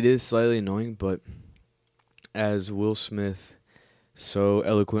it is slightly annoying, but as Will Smith so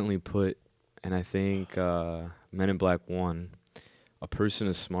eloquently put, and I think Men in Black 1, a person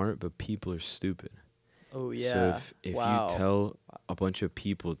is smart, but people are stupid. Oh yeah. So if wow. you tell a bunch of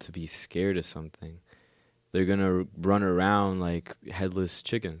people to be scared of something, they're gonna run around like headless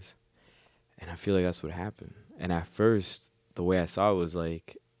chickens. And I feel like that's what happened. And at first, the way I saw it was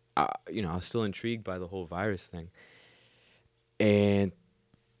like, I was still intrigued by the whole virus thing. And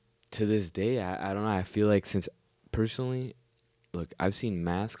to this day, I don't know. I feel like since personally, look, I've seen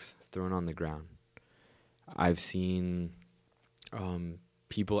masks thrown on the ground. I've seen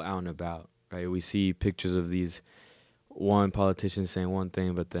people out and about, right? We see pictures of these one politician saying one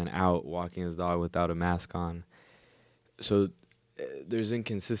thing, but then out walking his dog without a mask on. So there's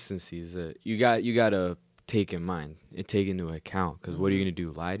inconsistencies that you got to take in mind and take into account, because what are you going to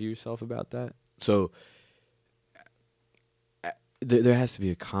do, lie to yourself about that? So there has to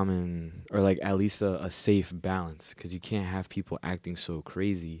be a common, or like at least a safe balance, because you can't have people acting so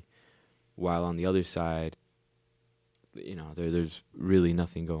crazy while on the other side, there's really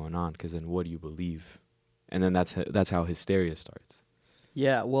nothing going on, because then what do you believe? And then that's how hysteria starts.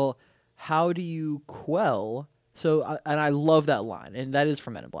 Yeah, well, how do you quell? So, and I love that line, and that is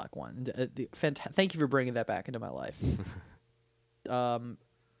from Men in Black 1. Thank you for bringing that back into my life. What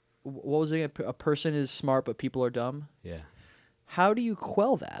was it? A person is smart, but people are dumb? Yeah. How do you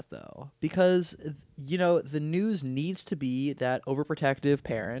quell that, though? Because, the news needs to be that overprotective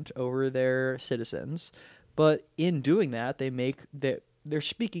parent over their citizens, but in doing that, they're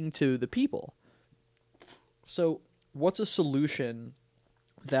speaking to the people. So what's a solution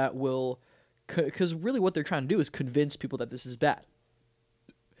that will... Because really what they're trying to do is convince people that this is bad.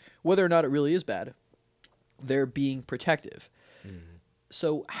 Whether or not it really is bad, they're being protective. Mm-hmm.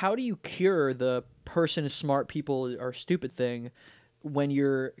 So how do you cure the person is smart, people are stupid thing when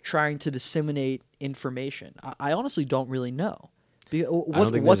you're trying to disseminate information? I honestly don't really know. I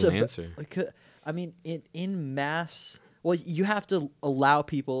don't think there's an answer. I mean, in mass... Well, you have to allow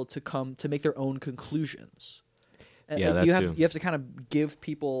people to make their own conclusions. Yeah, that's you have to kind of give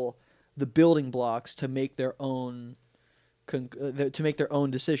people the building blocks to make their own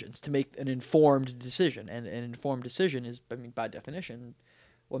decisions, to make an informed decision. And an informed decision is, by definition,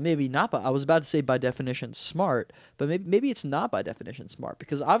 well, maybe not. But I was about to say by definition smart, but maybe it's not by definition smart,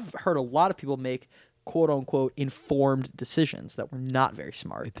 because I've heard a lot of people make quote unquote informed decisions that were not very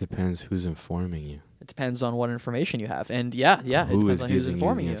smart. It depends who's informing you. It depends on what information you have, and it depends on who's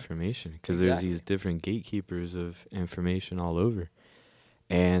informing you. Information, because there's these different gatekeepers of information all over.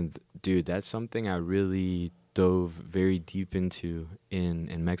 And dude, that's something I really dove very deep into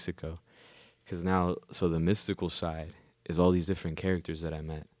in Mexico, because now, so the mystical side is all these different characters that I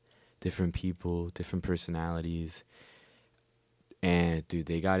met, different people, different personalities, and dude,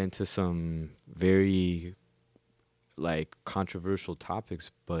 they got into some very like controversial topics,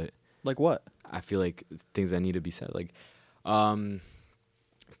 but like what? I feel like things that need to be said, like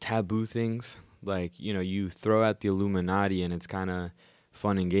taboo things, like, you throw out the Illuminati and it's kind of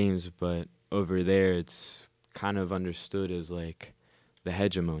fun and games, but over there it's kind of understood as like the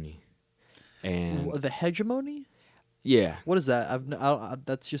hegemony. And the hegemony? Yeah. What is that?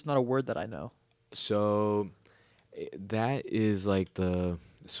 That's just not a word that I know. So that is like the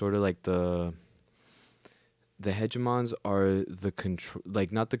sort of like the hegemons are the control,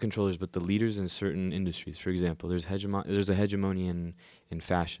 like not the controllers, but the leaders in certain industries. For example, there's a hegemony in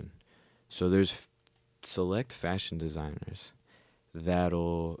fashion. So there's select fashion designers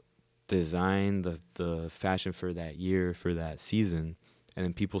that'll design the fashion for that year, for that season, and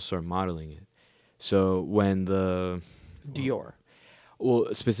then people start modeling it. So when the Dior.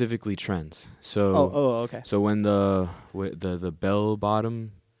 Well, specifically trends. So okay. So when the bell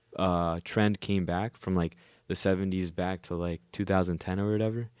bottom trend came back from like the 70s back to like 2010 or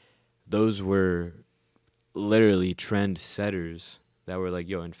whatever, those were literally trend setters that were like,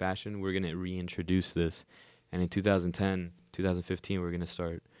 yo, in fashion, we're going to reintroduce this. And in 2010, 2015, we're going to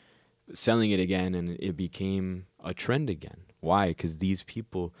start selling it again, and it became a trend again. Why? Because these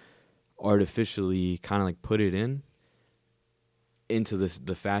people artificially kind of like put it into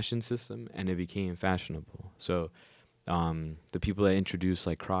the fashion system, and it became fashionable. So the people that introduced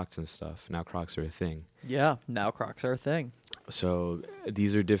like Crocs and stuff, now Crocs are a thing. Yeah, now Crocs are a thing. So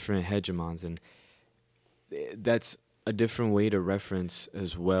these are different hegemons, and that's a different way to reference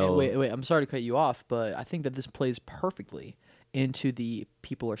as well. Wait, I'm sorry to cut you off, but I think that this plays perfectly into the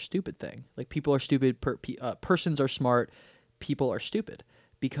people are stupid thing. Like, people are stupid, persons are smart, people are stupid.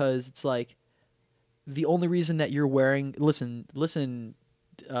 Because it's like, the only reason that you're wearing... Listen,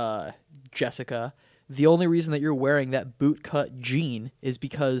 Jessica, the only reason that you're wearing that bootcut jean is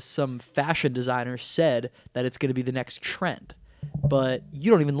because some fashion designer said that it's going to be the next trend. But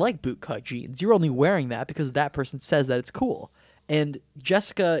you don't even like bootcut jeans. You're only wearing that because that person says that it's cool. And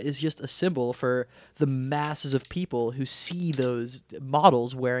Jessica is just a symbol for the masses of people who see those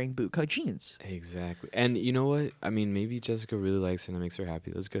models wearing bootcut jeans. Exactly. And you know what? I mean, maybe Jessica really likes it and it makes her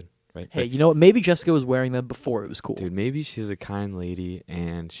happy. That's good, right? Hey, Like, you know what? Maybe Jessica was wearing them before it was cool. dude, maybe she's a kind lady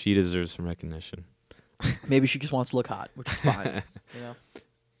and she deserves some recognition. Maybe she just wants to look hot, which is fine. You know?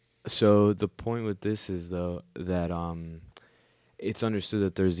 So the point with this is, though, that it's understood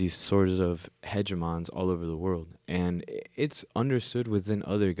that there's these sorts of hegemons all over the world, and it's understood within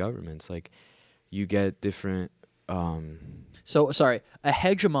other governments. Like, you get different. So, sorry, a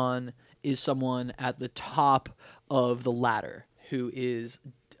hegemon is someone at the top of the ladder who is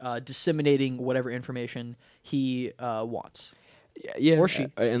disseminating whatever information he wants. Yeah, Or she.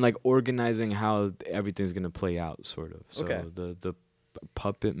 and like organizing how everything's gonna play out, sort of. So Okay. the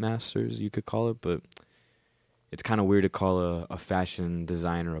puppet masters, you could call it, but it's kind of weird to call a fashion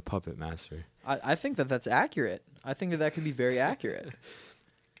designer a puppet master. I think that that's accurate. I think that that could be very accurate.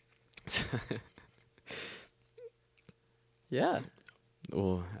 Yeah.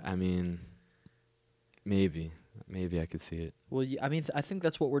 Well, I mean, maybe I could see it. Well, I mean, I think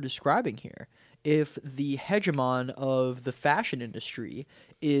that's what we're describing here. If the hegemon of the fashion industry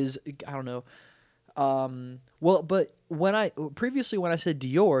is, I don't know, well, but when I said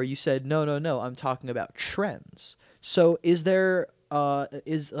Dior, you said no, I'm talking about trends. So is there what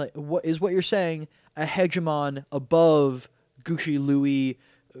you're saying a hegemon above Gucci, Louis,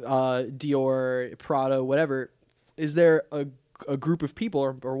 Dior, Prada, whatever? Is there a group of people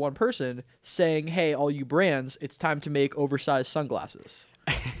or one person saying, "Hey, all you brands, it's time to make oversized sunglasses"?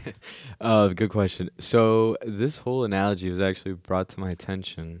 Good question. So this whole analogy was actually brought to my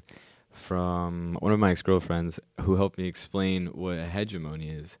attention from one of my ex-girlfriends who helped me explain what a hegemony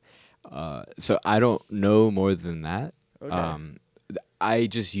is. So I don't know more than that. Okay. I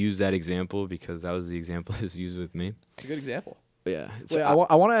just used that example because that was the example that was used with me. It's a good example. But yeah. Wait, I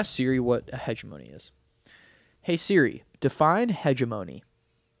want to ask Siri what a hegemony is. Hey Siri, define hegemony.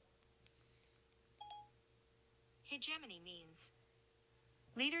 Hegemony means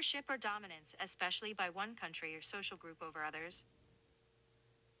leadership or dominance, especially by one country or social group over others.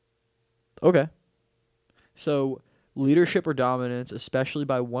 Okay. So, leadership or dominance, especially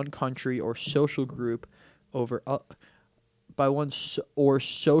by one country or social group over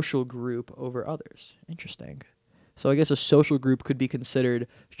social group over others. Interesting. So I guess a social group could be considered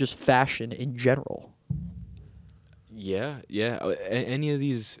just fashion in general. Yeah. Any of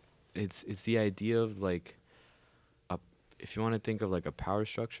these, it's the idea of like, if you want to think of like a power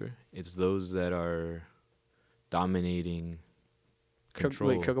structure, it's those that are dominating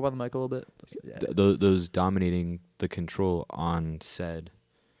control. Choke up on the mic a little bit. Yeah. Those dominating the control on said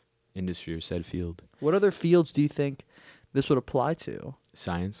industry or said field. What other fields do you think this would apply to?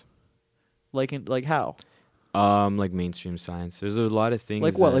 Science, Like how? like mainstream science. There's a lot of things.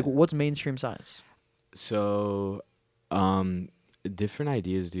 Like what? that- Like what's mainstream science? So, different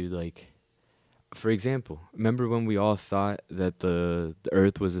ideas, dude. Like, for example, remember when we all thought that the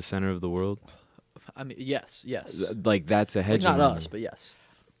Earth was the center of the world? I mean, yes. Like, that's a Like, hegemony. not us, but yes.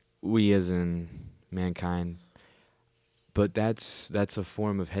 We as in mankind. But that's a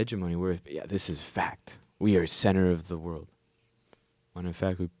form of hegemony where, yeah, this is fact. We are center of the world. When in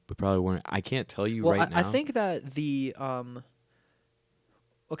fact we probably weren't. I can't tell you Well, right now. I think that the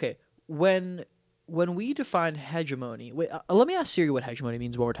okay, when we define hegemony, wait, let me ask Siri what hegemony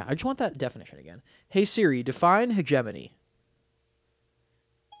means one more time. I just want that definition again. Hey Siri, define hegemony.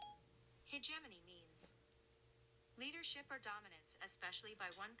 Hegemony means leadership or dominance, especially by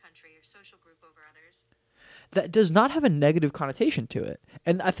one country or social group over others. That does not have a negative connotation to it,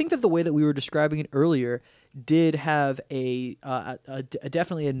 and I think that the way that we were describing it earlier did have a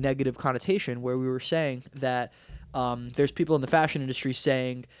definitely a negative connotation, where we were saying that there's people in the fashion industry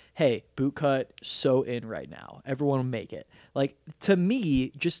saying, "Hey, bootcut so in right now. Everyone will make it." Like, to me,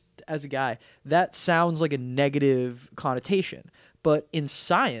 just as a guy, that sounds like a negative connotation. But in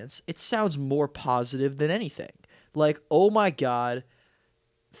science, it sounds more positive than anything. Like, oh my God,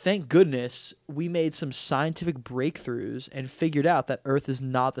 thank goodness we made some scientific breakthroughs and figured out that Earth is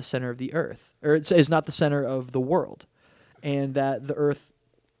not the center of the Earth, or is not the center of the world, and that the Earth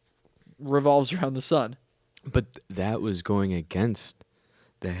revolves around the sun. But that was going against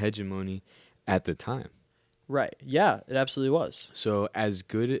the hegemony at the time. Right. Yeah, it absolutely was. So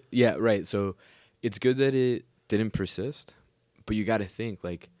yeah, right. So it's good that it didn't persist, but you got to think,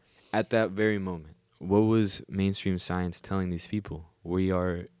 like, at that very moment, what was mainstream science telling these people? We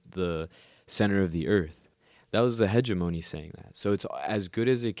are the center of the earth. That was the hegemony saying that. So it's as good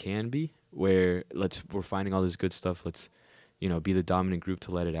as it can be, where we're finding all this good stuff. Let's, be the dominant group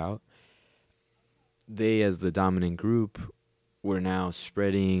to let it out. They, as the dominant group, were now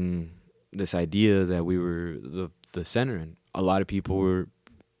spreading this idea that we were the center, and a lot of people were,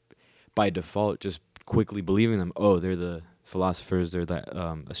 by default, just quickly believing them. Oh, they're the philosophers, they're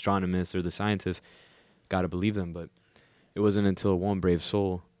the astronomers, they're the scientists. Gotta believe them. But it wasn't until one brave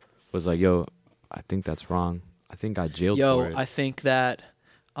soul was like, yo, I think that's wrong. I think got jailed for it. I think that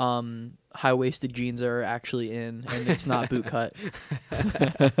high-waisted jeans are actually in, and it's not boot cut.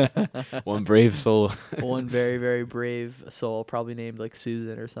 One brave soul. One very, very brave soul, probably named like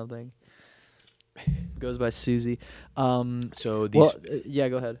Susan or something. Goes by Susie. So these, yeah,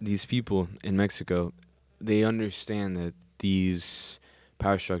 go ahead. These people in Mexico, they understand that these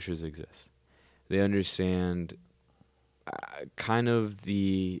power structures exist. They understand kind of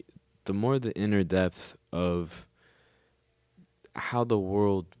the more the inner depth of how the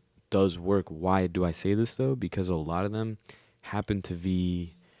world does work. Why do I say this though? Because a lot of them happen to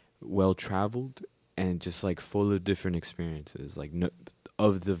be well traveled and just like full of different experiences. Like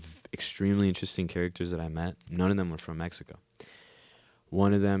of the extremely interesting characters that I met, none of them were from Mexico.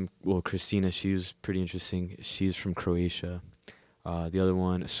 One of them, Christina, she was pretty interesting. She's from Croatia. The other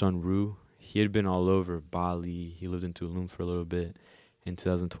one, Sun Ru, he had been all over Bali. He lived in Tulum for a little bit in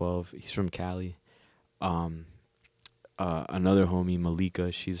 2012. He's from Cali. Another homie,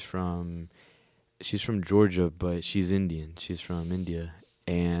 Malika, she's from Georgia, but she's Indian. She's from India.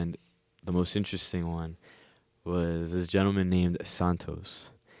 And the most interesting one was this gentleman named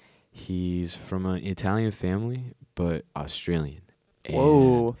Santos. He's from an Italian family, but Australian. And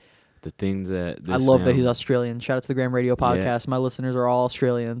Whoa. The thing that I love that he's Australian. Shout out to the Graham Radio podcast. My listeners are all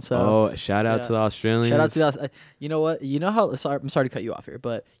Australian. So shout out to the Australians. Shout out to the. You know what? You know how? I'm sorry to cut you off here,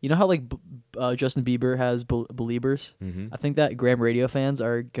 but you know how like Justin Bieber has Beliebers. Mm-hmm. I think that Graham Radio fans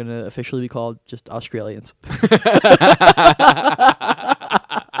are gonna officially be called just Australians.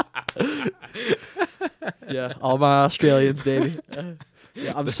 Yeah, all my Australians, baby.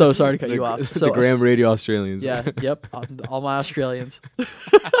 Yeah, I'm so sorry to cut you off. So the Graham Radio Australians. Yeah, yep, all my Australians.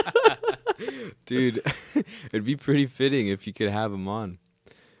 Dude, it'd be pretty fitting if you could have him on.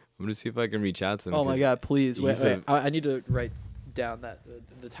 I'm gonna see if I can reach out to him. Oh my God, please wait. a- I need to write down that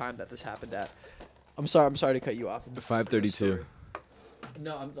the time that this happened at. I'm sorry to cut you off. 5:32.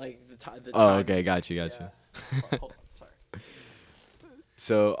 No, I'm like the time. Oh, okay, got you. Yeah. Hold on, sorry.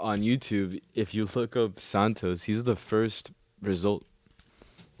 So on YouTube, if you look up Santos, he's the first result.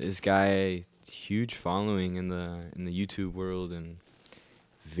 This guy, huge following in the YouTube world and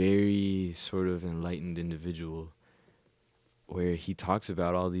very sort of enlightened individual, where he talks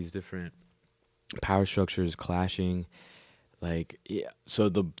about all these different power structures clashing. Like, yeah. So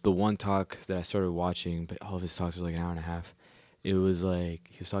the one talk that I started watching, but all of his talks were like an hour and a half. It was like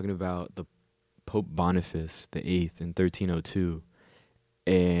he was talking about the Pope Boniface VIII in 1302,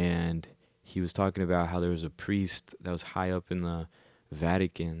 and he was talking about how there was a priest that was high up in the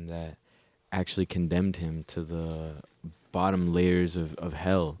Vatican that actually condemned him to the bottom layers of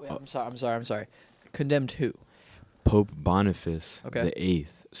hell. Wait, I'm sorry. Condemned who? Pope Boniface Okay. VIII.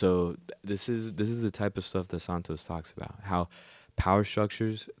 So this is the type of stuff that Santos talks about, how power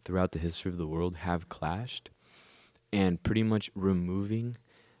structures throughout the history of the world have clashed, and pretty much removing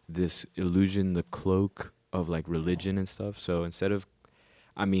this illusion, the cloak of like religion and stuff. So instead of,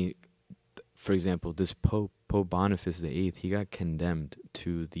 for example, this Pope Boniface VIII, he got condemned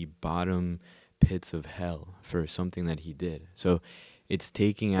to the bottom pits of hell for something that he did. So it's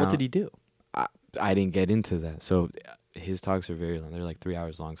taking out. What did he do? I didn't get into that. So his talks are very long. They're like 3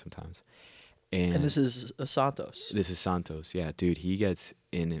 hours long sometimes. And this is Santos. This is Santos. Yeah, dude, he gets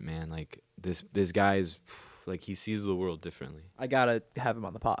in it, man. Like this guy's like he sees the world differently. I gotta have him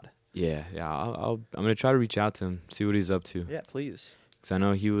on the pod. Yeah. I'm gonna try to reach out to him, see what he's up to. Yeah, please. Cause I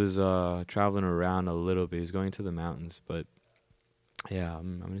know he was traveling around a little bit. He was going to the mountains, but yeah,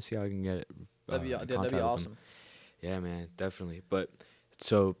 I'm gonna see how I can get That'd be contact with him. awesome. Yeah, man, definitely. But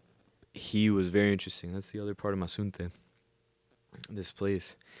so he was very interesting. That's the other part of Mazunte. This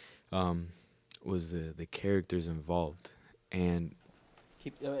place was the characters involved, and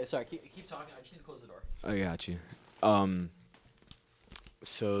Keep talking. I just need to close the door. I got you.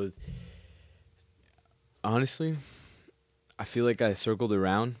 So honestly, I feel like I circled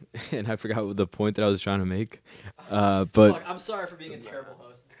around and I forgot what the point that I was trying to make. But Look, I'm sorry for being a terrible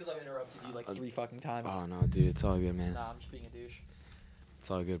host. It's because I've interrupted you like 3 fucking times. oh no, dude, it's all good, man. Nah, I'm just being a douche. It's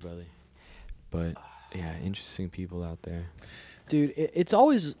all good, brother. But yeah, interesting people out there. Dude, it's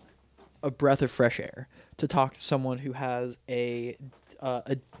always a breath of fresh air to talk to someone who has a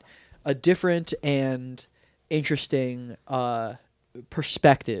a different and interesting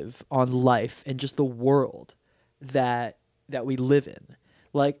perspective on life and just the world that we live in.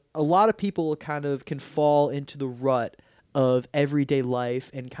 Like, a lot of people kind of can fall into the rut of everyday life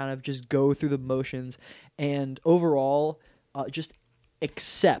and kind of just go through the motions and overall just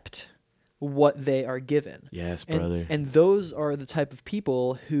accept what they are given. Yes, And- brother. And those are the type of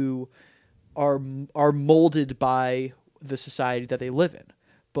people who are molded by the society that they live in.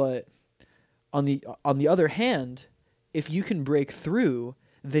 But on the other hand, if you can break through,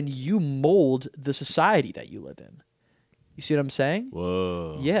 then you mold the society that you live in. You see what I'm saying?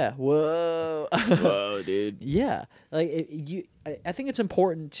 Whoa. Yeah. Whoa. Whoa, dude. Yeah, like I think it's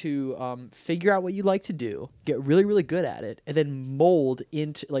important to figure out what you like to do, get really, really good at it, and then mold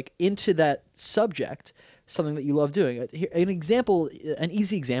into that subject something that you love doing. An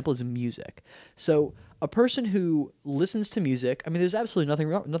easy example is music. So a person who listens to music, I mean, there's absolutely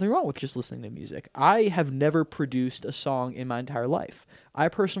nothing wrong with just listening to music. I have never produced a song in my entire life. I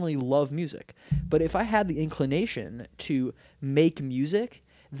personally love music, but if I had the inclination to make music,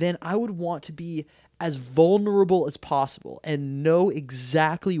 then I would want to be as vulnerable as possible and know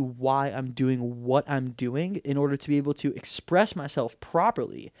exactly why I'm doing what I'm doing in order to be able to express myself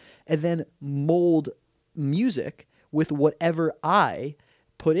properly and then mold music with whatever I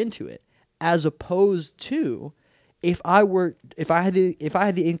put into it, as opposed to if I had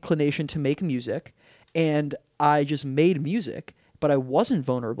the inclination to make music and I just made music but I wasn't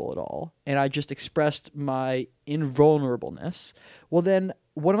vulnerable at all and I just expressed my invulnerableness, well then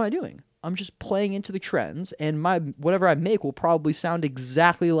what am I doing? I'm just playing into the trends, and whatever I make will probably sound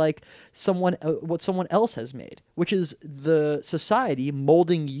exactly like what someone else has made, which is the society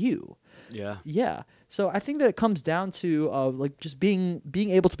molding you. Yeah. Yeah. So I think that it comes down to like just being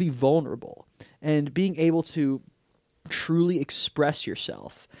able to be vulnerable and being able to truly express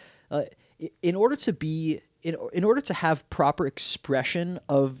yourself. In order to have proper expression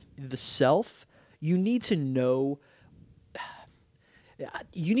of the self, you need to know.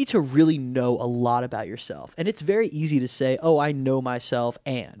 You need to really know a lot about yourself. And it's very easy to say, oh, I know myself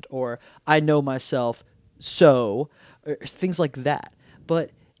or I know myself so, or things like that.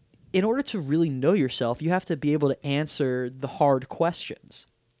 But in order to really know yourself, you have to be able to answer the hard questions.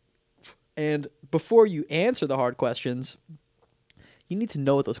 And before you answer the hard questions, you need to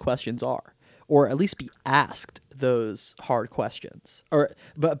know what those questions are, or at least be asked those hard questions,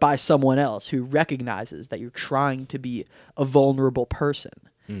 but by someone else who recognizes that you're trying to be a vulnerable person.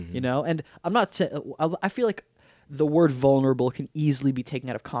 Mm-hmm. You know, and I'm not saying, I feel like the word vulnerable can easily be taken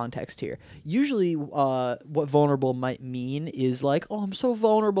out of context here. Usually what vulnerable might mean is like, oh, I'm so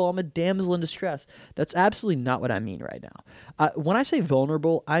vulnerable, I'm a damsel in distress. That's absolutely not what I mean right now. When I say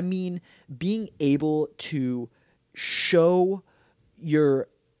vulnerable, I mean being able to show your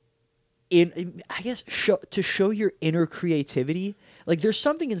show your inner creativity. Like, there's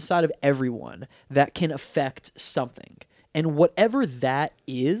something inside of everyone that can affect something. And whatever that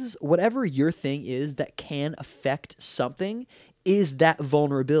is, whatever your thing is that can affect something, is that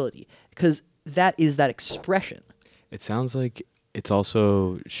vulnerability. Because that is that expression. It sounds like it's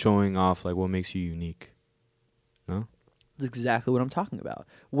also showing off like what makes you unique. No? That's exactly what I'm talking about.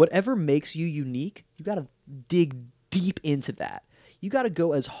 Whatever makes you unique, you got to dig deep into that. You got to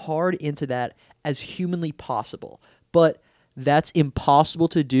go as hard into that as humanly possible. But that's impossible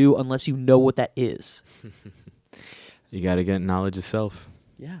to do unless you know what that is. You got to get knowledge of self.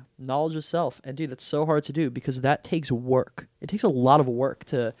 Yeah, knowledge of self. And dude, that's so hard to do because that takes work. It takes a lot of work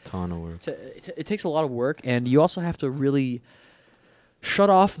Ton of work. it takes a lot of work, and you also have to really shut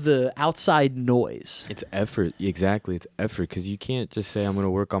off the outside noise. It's effort. Exactly. It's effort, because you can't just say I'm going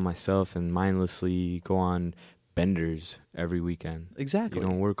to work on myself and mindlessly go on benders every weekend. Exactly. You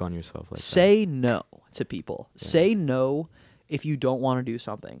don't work on yourself like that. Say no to people. Yeah. Say no if you don't want to do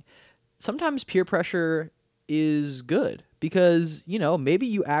something. Sometimes peer pressure is good because, you know, maybe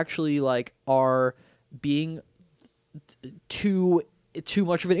you actually like are being too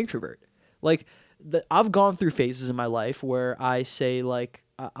much of an introvert. Like, I've gone through phases in my life where I say like,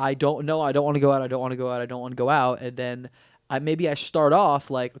 I don't want to go out, and then I start off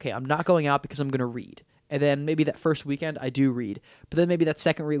like, okay, I'm not going out because I'm going to read. And then maybe that first weekend I do read. But then maybe that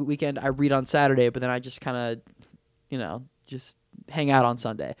second weekend I read on Saturday, but then I just kind of, you know, just hang out on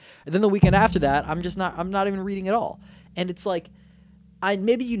Sunday. And then the weekend after that, I'm not even reading at all. And it's like,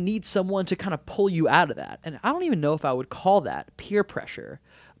 maybe you need someone to kind of pull you out of that. And I don't even know if I would call that peer pressure.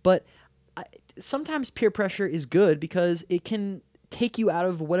 But sometimes peer pressure is good because it can take you out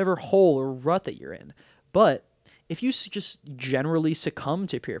of whatever hole or rut that you're in. But if you just generally succumb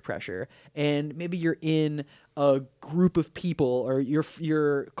to peer pressure, and maybe you're in a group of people, or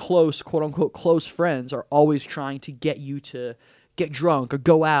your close, quote unquote, close friends are always trying to get you to get drunk or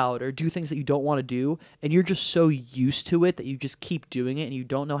go out or do things that you don't want to do, and you're just so used to it that you just keep doing it and you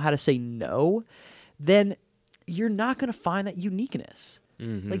don't know how to say no, then you're not going to find that uniqueness.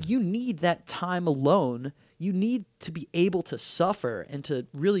 Like, you need that time alone. You need to be able to suffer and to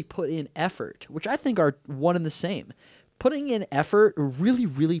really put in effort, which I think are one and the same. Putting in effort, or really,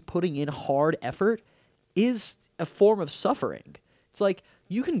 really putting in hard effort, is a form of suffering. It's like,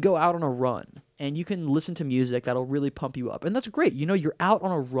 you can go out on a run and you can listen to music that'll really pump you up. And that's great. You know, you're out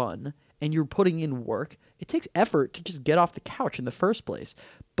on a run and you're putting in work. It takes effort to just get off the couch in the first place.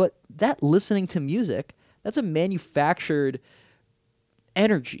 But that listening to music, that's a manufactured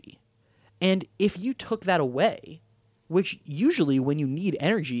energy. And if you took that away, which usually when you need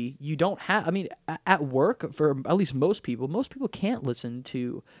energy, you don't have, I mean, at work, for at least most people can't listen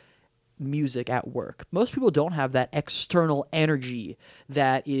to music at work. Most people don't have that external energy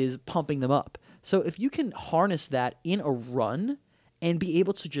that is pumping them up. So if you can harness that in a run and be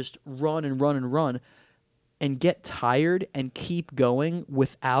able to just run and run and run and get tired and keep going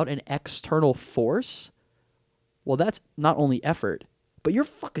without an external force, well, that's not only effort, but you're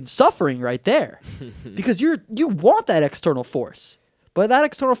fucking suffering right there. Because you want that external force, but that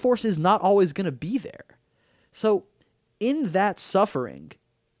external force is not always going to be there. So in that suffering,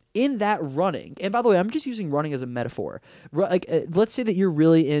 in that running, and by the way, I'm just using running as a metaphor. Like, let's say that you're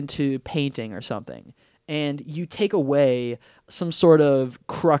really into painting or something, and you take away some sort of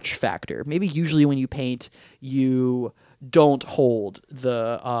crutch factor. Maybe usually when you paint, you don't hold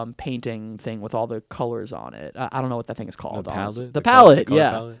the painting thing with all the colors on it. I don't know what that thing is called. The palette? The palette, color yeah.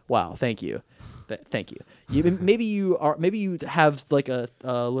 palette? Wow, thank you. Thank you. Maybe you have like a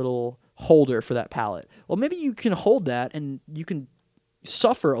little holder for that palette. Well, maybe you can hold that and you can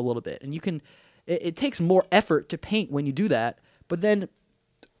suffer a little bit, and you can. It takes more effort to paint when you do that, but then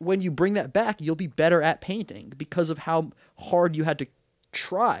when you bring that back, you'll be better at painting because of how hard you had to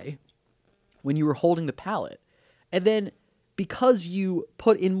try when you were holding the palette. And then because you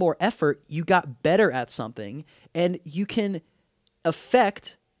put in more effort, you got better at something, and you can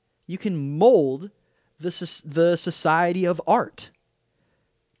mold the society of art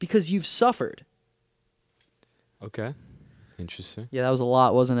because you've suffered. Okay. Interesting. Yeah, that was a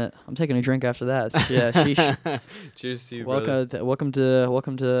lot, wasn't it? I'm taking a drink after that. Yeah, sheesh. Cheers to you, brother. Welcome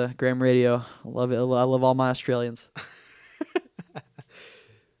to Graham Radio. I love it. I love all my Australians.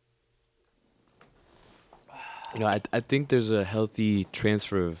 You know, I think there's a healthy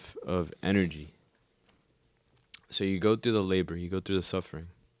transfer of energy. So you go through the labor, you go through the suffering,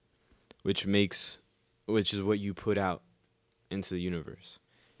 which is what you put out into the universe.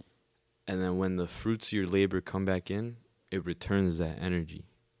 And then when the fruits of your labor come back in, it returns that energy.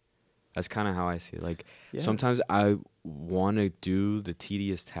 That's kind of how I see it. Like, sometimes I want to do the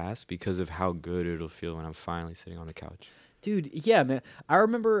tedious task because of how good it'll feel when I'm finally sitting on the couch. Dude, yeah, man. I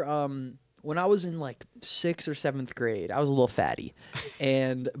remember when I was in like 6th or 7th grade, I was a little fatty.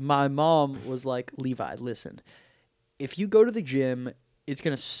 And my mom was like, Levi, listen, if you go to the gym, it's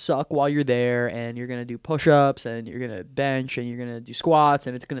going to suck while you're there, and you're going to do push-ups, and you're going to bench, and you're going to do squats,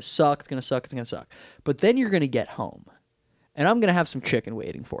 and it's going to suck, it's going to suck, it's going to suck. But then you're going to get home, and I'm going to have some chicken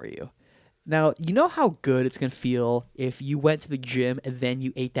waiting for you. Now, you know how good it's going to feel if you went to the gym and then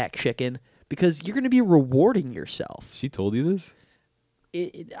you ate that chicken? Because you're going to be rewarding yourself. She told you this?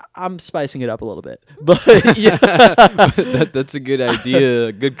 I'm spicing it up a little bit, but yeah, that's a good idea,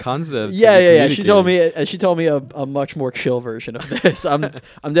 a good concept. Yeah. She told me a much more chill version of this. I'm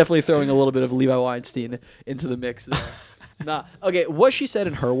definitely throwing a little bit of Levi Weinstein into the mix there. Okay. What she said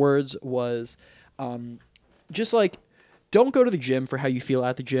in her words was, just like, don't go to the gym for how you feel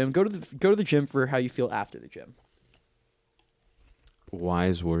at the gym. Go to the gym for how you feel after the gym.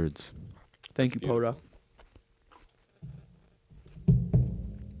 Wise words. Thank you, Poda.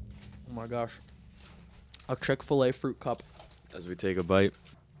 Oh my gosh. A Chick-fil-A fruit cup. As we take a bite.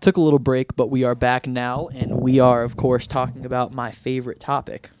 Took a little break, but we are back now, and we are, of course, talking about my favorite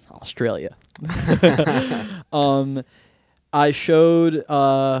topic, Australia. I showed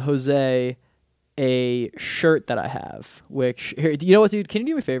Jose a shirt that I have, which, here, you know what, dude? Can you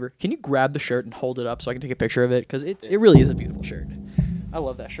do me a favor? Can you grab the shirt and hold it up so I can take a picture of it? Because it really is a beautiful shirt. I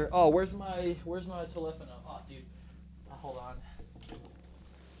love that shirt. Oh, where's my telephone? Oh, dude. Hold on.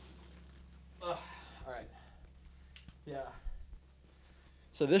 All right. Yeah.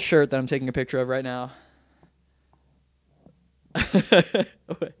 So this shirt that I'm taking a picture of right now.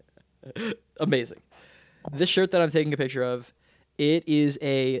 Amazing. This shirt that I'm taking a picture of It is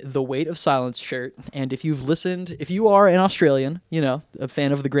a The Weight of Silence shirt, and if you are an Australian, a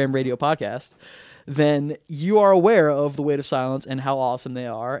fan of the Graham Radio podcast, then you are aware of The Weight of Silence and how awesome they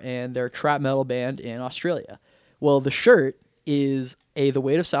are, and they're a trap metal band in Australia. Well, the shirt is a The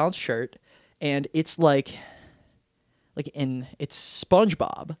Weight of Silence shirt, and it's it's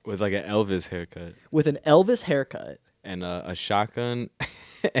SpongeBob With like an Elvis haircut with an Elvis haircut. and a shotgun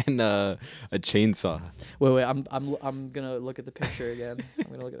and a chainsaw. Wait, I'm gonna look at the picture again.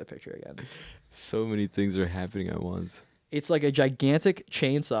 So many things are happening at once. It's like a gigantic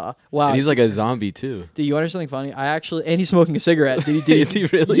chainsaw. Wow. And he's like a zombie too. Do you want to hear something funny? And he's smoking a cigarette. Is he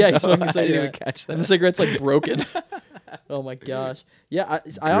really? Yeah, he's No, smoking a I cigarette. didn't even catch that. And the cigarette's like broken. Oh my gosh. Yeah,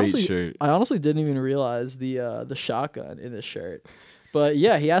 Shirt. I honestly didn't even realize the shotgun in this shirt. But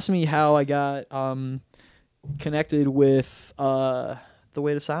yeah, he asked me how I got connected with The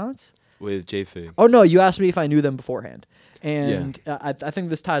Weight of Silence. With J-Fig. Oh no, you asked me if I knew them beforehand. And I think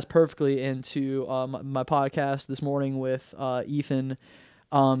this ties perfectly into my podcast this morning with Ethan.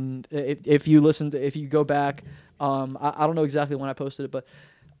 If you go back, I don't know exactly when I posted it, but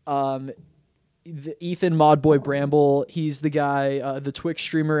Ethan Modboy Bramble, he's the guy, the Twitch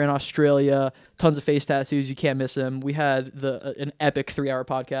streamer in Australia, tons of face tattoos, you can't miss him. We had an epic 3-hour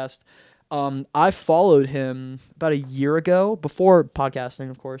podcast. I followed him about a year ago, before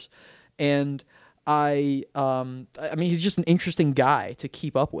podcasting, of course, and I mean, he's just an interesting guy to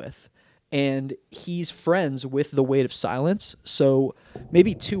keep up with, and he's friends with The Weight of Silence. So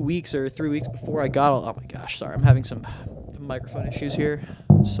maybe 2 weeks or 3 weeks before I got, oh my gosh, sorry, I'm having some microphone issues here.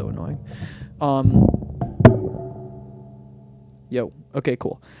 It's so annoying. Yo, okay,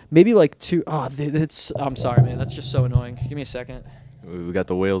 cool. Maybe like I'm sorry, man. That's just so annoying. Give me a second. We got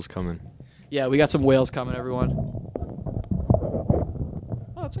the whales coming. Yeah, we got some whales coming, everyone.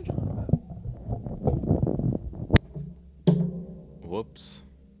 Oh, it's actually not bad. Whoops.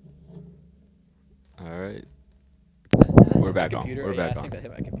 All right. We're back on. Computer? We're Yeah, back I on. think I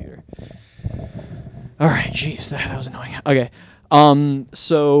hit my computer. All right, jeez, that was annoying. Okay,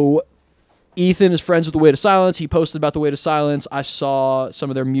 so Ethan is friends with The Weight of Silence. He posted about The Weight of Silence. I saw some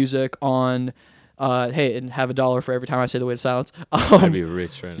of their music on. Hey, and have $1 for every time I say The Weight of Silence. I'd be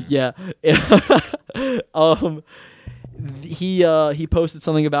rich right now. Yeah. He posted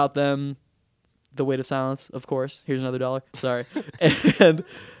something about them. The Weight of Silence, of course. Here's another $1. Sorry. And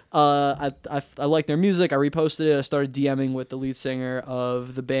I like their music. I reposted it. I started DMing with the lead singer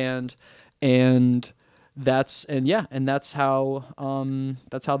of the band, and that's how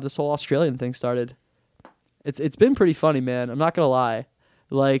this whole Australian thing started. It's been pretty funny, man. I'm not gonna lie.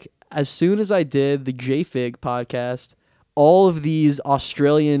 Like, as soon as I did the J-Fig podcast, all of these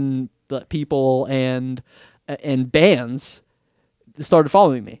Australian people and bands started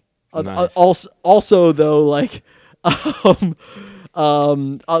following me. Nice. Also, though, like,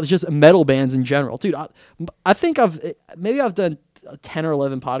 just metal bands in general, dude. I think I've done 10 or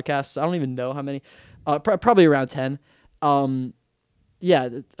 11 podcasts. I don't even know how many. Probably around 10. Yeah,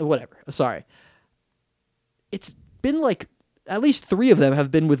 whatever. Sorry. It's been like at least 3 of them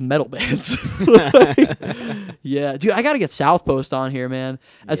have been with metal bands. Yeah, dude, I gotta get South Post on here, man.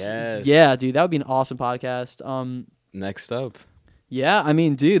 Yes. Yeah, dude, that would be an awesome podcast. Next up. Yeah, I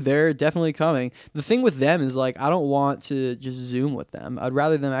mean, dude, they're definitely coming. The thing with them is, like, I don't want to just Zoom with them. I'd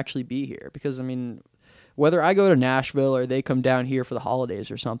rather them actually be here because, I mean, whether I go to Nashville or they come down here for the holidays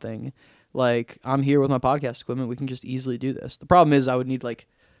or something, like, I'm here with my podcast equipment. We can just easily do this. The problem is I would need, like,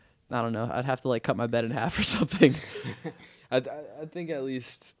 I don't know, I'd have to, like, cut my bed in half or something. I think at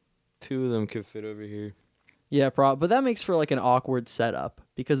least 2 of them could fit over here. Yeah, but that makes for, like, an awkward setup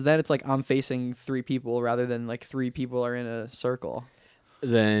because then it's like I'm facing 3 people rather than, like, 3 people are in a circle.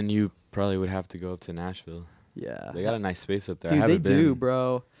 Then you probably would have to go up to Nashville. Yeah. They got a nice space up there. Dude, I they haven't been. do,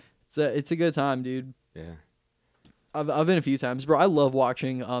 bro. It's a good time, dude. Yeah. I've been a few times, bro. I love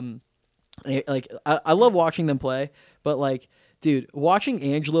watching I love watching them play, but, like, dude, watching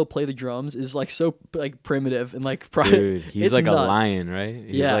Angelo play the drums is, like, so, like, primitive and, like, Dude, he's it's like nuts. a lion, right?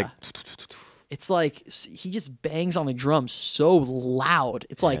 He's Yeah. like It's like he just bangs on the drums so loud.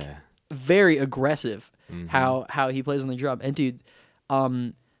 It's like Yeah. very aggressive Mhm. how he plays on the drum. And dude,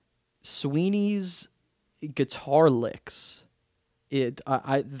 Sweeney's guitar licks.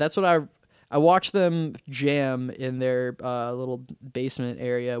 That's what I watched them jam in their little basement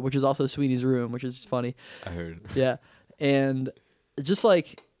area, which is also Sweeney's room, which is funny. I heard. Yeah. And just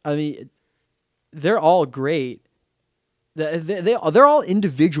like, I mean, they're all great. They're all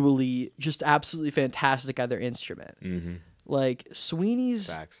individually just absolutely fantastic at their instrument. Mm-hmm. Like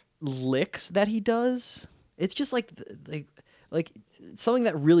Sweeney's Facts. licks that he does, it's just like something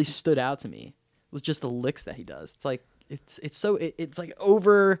that really stood out to me was just the licks that he does. It's like it's like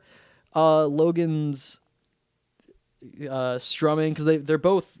over Logan's strumming, because they're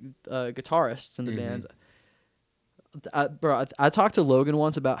both guitarists in the band. I talked to Logan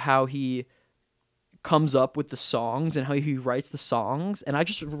once about how he comes up with the songs and how he writes the songs, and I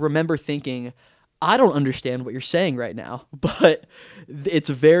just remember thinking, I don't understand what you're saying right now, but it's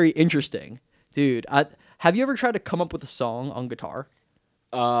very interesting, dude. Have you ever tried to come up with a song on guitar?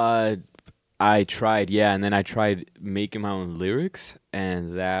 I tried, yeah, and then I tried making my own lyrics,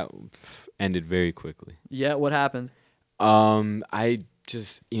 and that ended very quickly. Yeah, what happened? I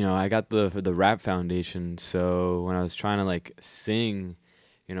just, I got the rap foundation, so when I was trying to like sing,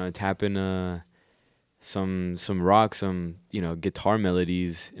 tap in some rock, some guitar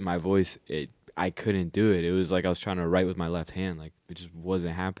melodies in my voice, I couldn't do it. It was like I was trying to write with my left hand, like it just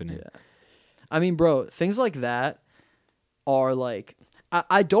wasn't happening. Yeah. I mean, bro, things like that are like,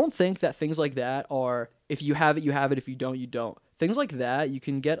 I don't think that things like that are, if you have it, you have it. If you don't, you don't. Things like that you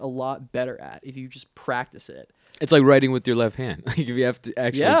can get a lot better at if you just practice it. It's like writing with your left hand. Like if you have to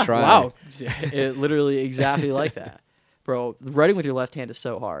actually try. Wow. It literally exactly like that. Bro, writing with your left hand is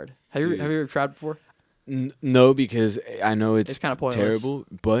so hard. Have you ever tried before? No, because I know it's kind of pointless. Terrible.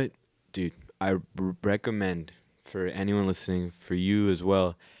 But, dude, I recommend for anyone listening, for you as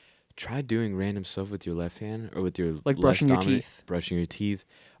well, try doing random stuff with your left hand or with your like brushing your teeth. Brushing your teeth.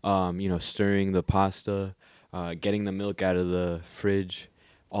 Stirring the pasta, getting the milk out of the fridge.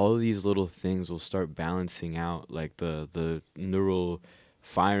 All of these little things will start balancing out like the neural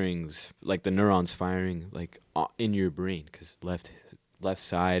firings, like the neurons firing like in your brain, because left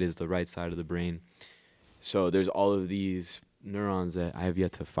side is the right side of the brain. So there's all of these neurons that I have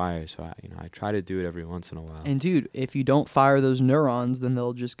yet to fire. So I try to do it every once in a while. And dude, if you don't fire those neurons, then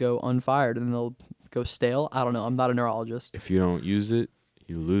they'll just go unfired and they'll go stale. I don't know. I'm not a neurologist. If you don't use it,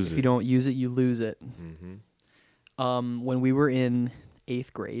 you lose it. If you don't use it, you lose it. Mm-hmm. When we were in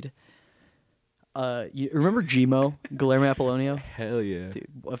 8th grade, you remember Gmo, Guillermo Apollonio? Hell yeah. Dude,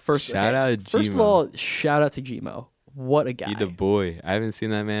 Shout out to Gmo. First of all, shout out to Gmo. What a guy. He the boy. I haven't seen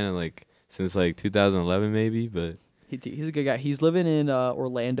that man since 2011 maybe, but he's a good guy. He's living in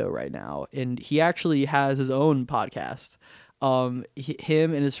Orlando right now, and he actually has his own podcast.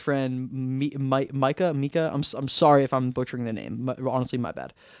 Him and his friend Mika. I'm sorry if I'm butchering the name. Honestly, my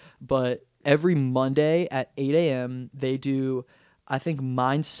bad. But every Monday at 8 a.m. they do, I think,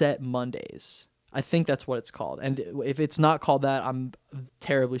 Mindset Mondays. I think that's what it's called. And if it's not called that, I'm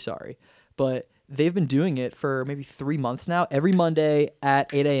terribly sorry. But they've been doing it for maybe 3 months now. Every Monday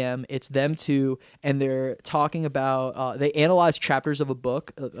at 8 a.m. it's them two, and they're talking about. They analyze chapters of a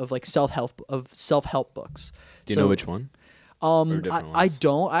book of like self-help books. Do you know which one? I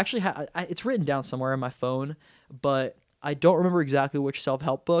don't actually. It's written down somewhere on my phone, but I don't remember exactly which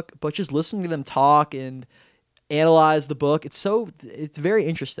self-help book. But just listening to them talk and analyze the book, it's very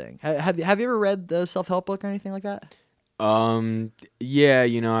interesting. Have you ever read the self-help book or anything like that? Yeah,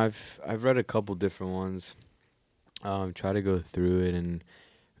 I've read a couple different ones. Try to go through it and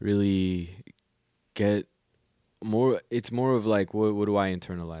really get more. It's more of like, what do I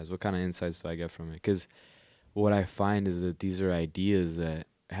internalize? What kind of insights do I get from it? Because what I find is that these are ideas that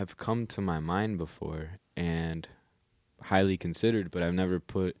have come to my mind before and highly considered, but I've never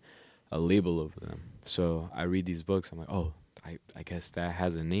put a label over them. So I read these books, I'm like, oh, I guess that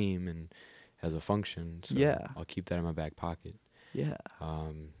has a name and has a function. So yeah, I'll keep that in my back pocket. Yeah.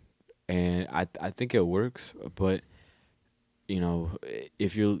 And I think it works, but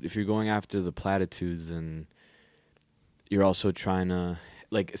if you're going after the platitudes, then you're also trying to,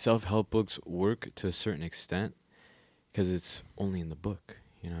 like, self-help books work to a certain extent because it's only in the book.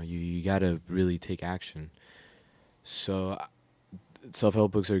 You got to really take action. So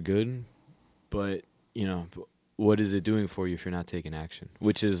self-help books are good, but what is it doing for you if you're not taking action?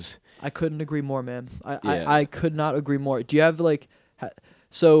 Which is, I couldn't agree more, man. I could not agree more. Do you have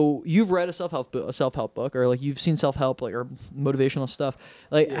so you've read a self-help book, or like you've seen self-help or motivational stuff.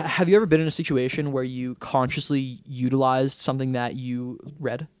 Like, have you ever been in a situation where you consciously utilized something that you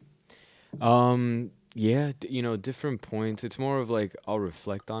read? Yeah, different points. It's more of like I'll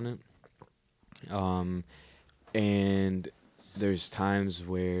reflect on it. And there's times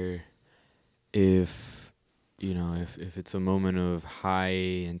where if it's a moment of high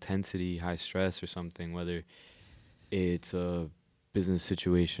intensity, high stress or something, whether it's a business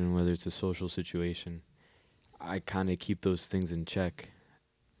situation, whether it's a social situation, I kind of keep those things in check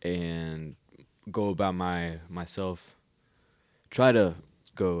and go about myself, try to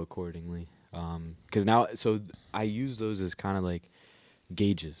go accordingly. Because now, so I use those as kind of like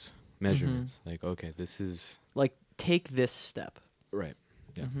gauges, measurements. Mm-hmm. Like, okay, this is... Like, take this step. Right.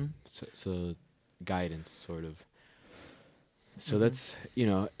 Yeah. Mm-hmm. So guidance, sort of. So that's,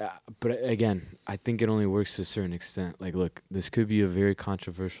 but again, I think it only works to a certain extent. Like, look, this could be a very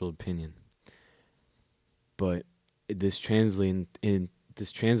controversial opinion, but this translates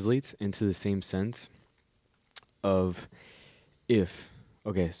into the same sense of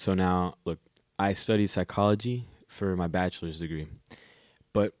so now, look, I studied psychology for my bachelor's degree,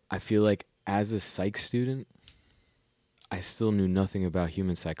 but I feel like as a psych student, I still knew nothing about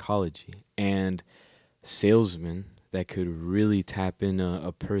human psychology, and salesmen that could really tap into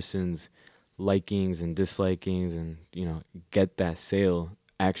a person's likings and dislikings and, get that sale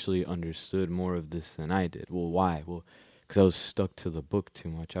actually understood more of this than I did. Well, why? Well, because I was stuck to the book too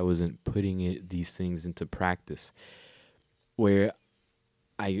much. I wasn't putting these things into practice. Where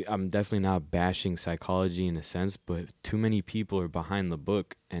I'm definitely not bashing psychology in a sense, but too many people are behind the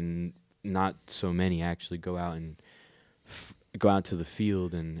book, and not so many actually go out to the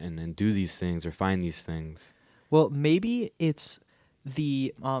field and do these things or find these things. Well, maybe it's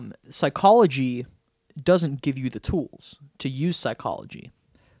the psychology doesn't give you the tools to use psychology,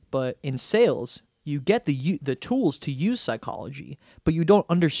 but in sales, you get the tools to use psychology, but you don't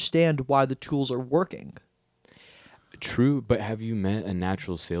understand why the tools are working. True, but have you met a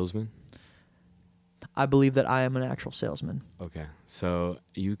natural salesman? I believe that I am a natural salesman. Okay, so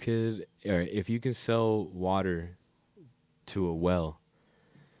if you can sell water to a well,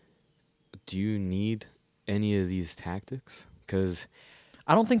 do you need any of these tactics? Because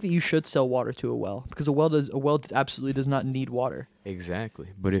I don't think that you should sell water to a well, because a well absolutely does not need water. Exactly,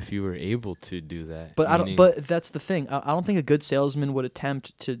 but if you were able to do that, but But that's the thing. I don't think a good salesman would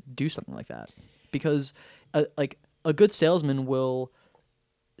attempt to do something like that, because a good salesman will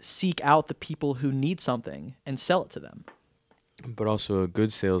seek out the people who need something and sell it to them. But also, a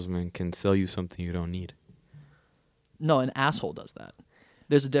good salesman can sell you something you don't need. No, an asshole does that.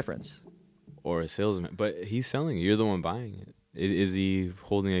 There's a difference. Or a salesman, but he's selling it. You're the one buying it. Is he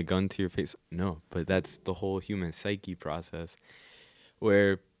holding a gun to your face? No, but that's the whole human psyche process,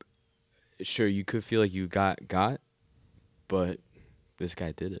 where, sure, you could feel like you got, but this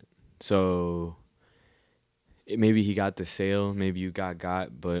guy did it. So maybe he got the sale, maybe you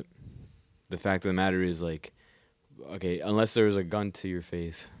got, but the fact of the matter is, like, okay, unless there was a gun to your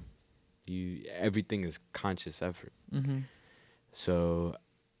face, everything is conscious effort. Mm-hmm. So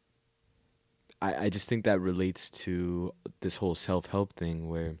I just think that relates to this whole self-help thing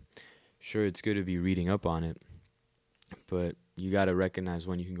where, sure, it's good to be reading up on it, but you got to recognize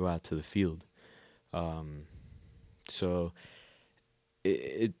when you can go out to the field. So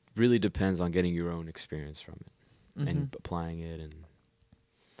it really depends on getting your own experience from it and applying it and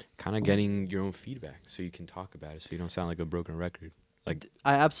kind of getting your own feedback so you can talk about it so you don't sound like a broken record. Like,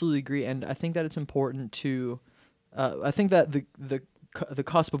 I absolutely agree, and I think that it's important to I think that the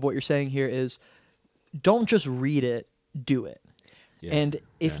cusp of what you're saying here is don't just read it, do it. Yeah. And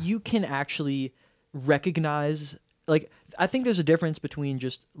if you can actually recognize, like, I think there's a difference between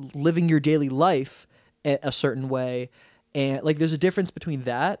just living your daily life a certain way, and like there's a difference between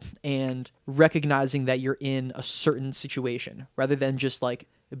that and recognizing that you're in a certain situation rather than just like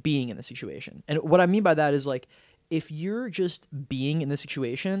being in the situation. And what I mean by that is, like, if you're just being in the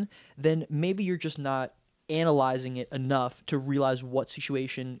situation, then maybe you're just not analyzing it enough to realize what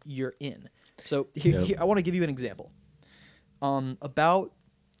situation you're in. So here I want to give you an example. And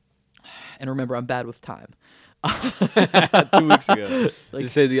remember, I'm bad with time. 2 weeks ago.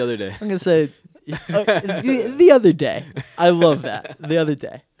 Just say the other day. I'm going to say the other day. I love that. The other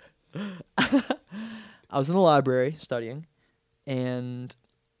day. I was in the library studying, and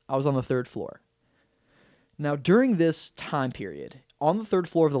I was on the 3rd floor. Now, during this time period, on the 3rd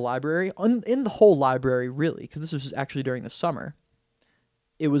floor of the library, in the whole library, really, because this was actually during the summer,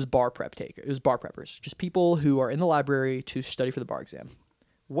 it was bar preppers, just people who are in the library to study for the bar exam.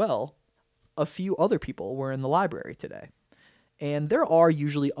 Well, a few other people were in the library today, and there are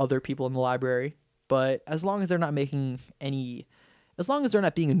usually other people in the library, but as long as they're not being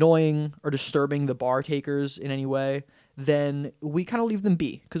annoying or disturbing the bar takers in any way, then we kind of leave them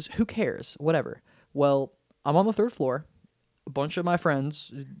be, because who cares, whatever. Well, I'm on the 3rd floor, a bunch of my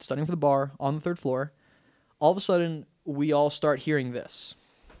friends studying for the bar on the 3rd floor. All of a sudden, we all start hearing this.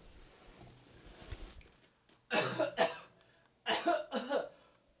 We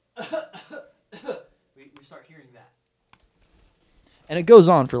start hearing that. And it goes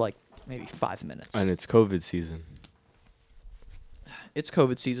on for like maybe 5 minutes. And it's COVID season. It's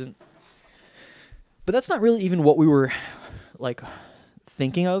COVID season. But that's not really even what we were like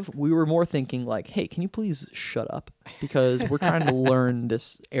thinking of. We were more thinking like, hey, can you please shut up? Because we're trying to learn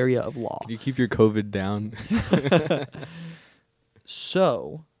this area of law. Can you keep your COVID down?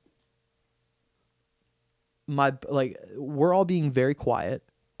 So we're all being very quiet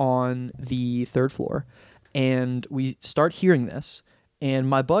on the third floor, and we start hearing this, and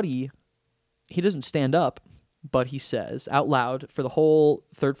my buddy, he doesn't stand up, but he says out loud for the whole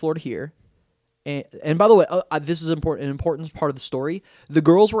third floor to hear. And by the way, this is an important part of the story. The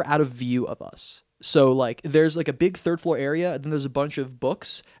girls were out of view of us. So, like, there's, like, a big third floor area, and then there's a bunch of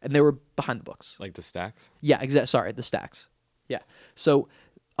books, and they were behind the books. Like the stacks? Yeah, exactly. Sorry, the stacks. Yeah. So,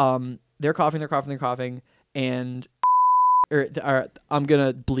 they're coughing, and I'm going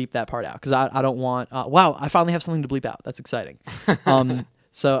to bleep that part out, because I don't want... wow, I finally have something to bleep out. That's exciting.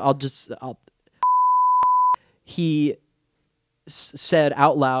 So, he said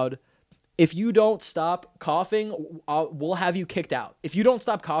out loud, if you don't stop coughing, we'll have you kicked out. If you don't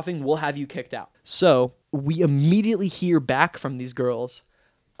stop coughing, we'll have you kicked out. So we immediately hear back from these girls,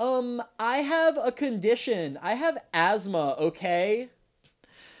 I have a condition. I have asthma, okay?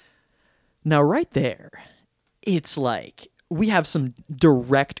 Now, right there, it's like we have some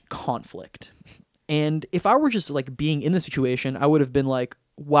direct conflict. And if I were just like being in the situation, I would have been like,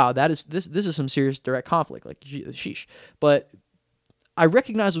 wow, this is some serious direct conflict. Like, sheesh. But I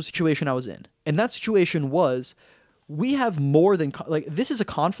recognized the situation I was in. And that situation was, we have more than, this is a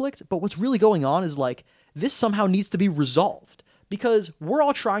conflict, but what's really going on is, like, this somehow needs to be resolved. Because we're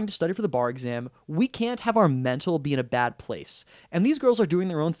all trying to study for the bar exam. We can't have our mental be in a bad place. And these girls are doing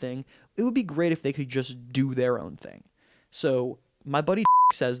their own thing. It would be great if they could just do their own thing. So my buddy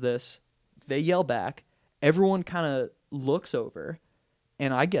says this. They yell back. Everyone kind of looks over.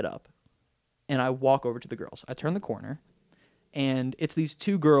 And I get up. And I walk over to the girls. I turn the corner. And it's these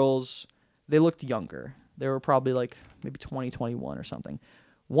two girls. They looked younger. They were probably like maybe 20, 21 or something.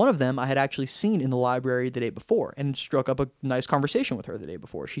 One of them I had actually seen in the library the day before and struck up a nice conversation with her the day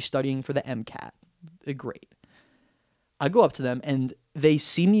before. She's studying for the MCAT. Great. I go up to them and they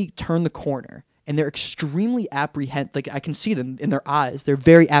see me turn the corner and they're extremely apprehensive. Like, I can see them in their eyes. They're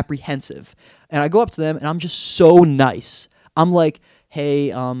very apprehensive. And I go up to them and I'm just so nice. I'm like,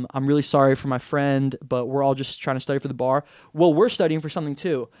 hey, I'm really sorry for my friend, but we're all just trying to study for the bar. Well, we're studying for something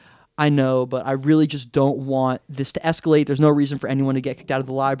too. I know, but I really just don't want this to escalate. There's no reason for anyone to get kicked out of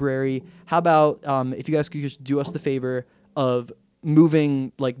the library. How about if you guys could just do us the favor of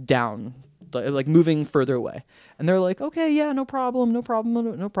moving, like, down, like moving further away. And they're like, okay, yeah, no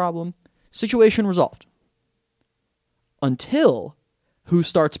problem. Situation resolved. Until who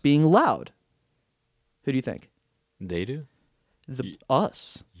starts being loud? Who do you think? They do?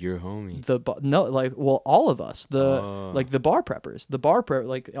 Us. Your homie. All of us. The bar preppers. The bar prep,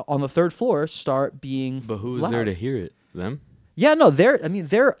 like, on the third floor, start being But who's loud. there to hear it? Them? Yeah, no,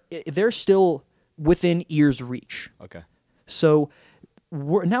 they're still within ear's reach. Okay. So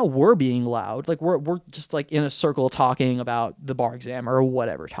we're being loud. Like, we're just like in a circle talking about the bar exam or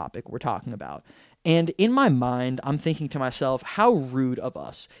whatever topic we're talking about. And in my mind, I'm thinking to myself, how rude of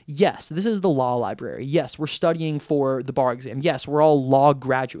us. Yes, this is the law library. Yes, we're studying for the bar exam. Yes, we're all law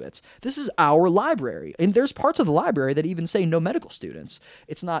graduates. This is our library. And there's parts of the library that even say no medical students.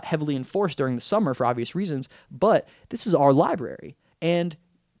 It's not heavily enforced during the summer for obvious reasons, but this is our library. And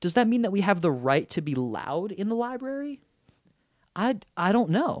does that mean that we have the right to be loud in the library? I don't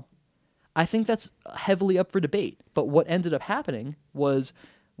know. I think that's heavily up for debate. But what ended up happening was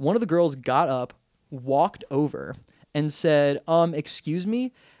one of the girls got up, walked over and said, excuse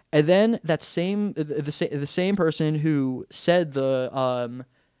me. And then that same person who said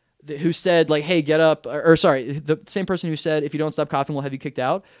like, hey, get up, the same person who said, if you don't stop coughing, we'll have you kicked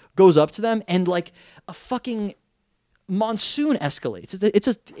out, goes up to them and, like, a fucking monsoon escalates.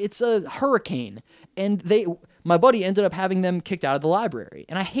 It's a hurricane. And my buddy ended up having them kicked out of the library.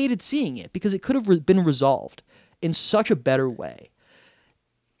 And I hated seeing it because it could have been resolved in such a better way.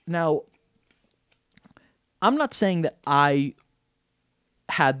 Now, I'm not saying that I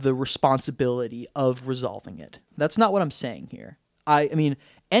had the responsibility of resolving it. That's not what I'm saying here. I mean,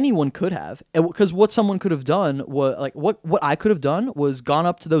 anyone could have, because what someone could have done was, like, what I could have done was gone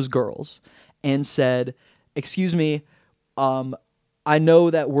up to those girls and said, excuse me, I know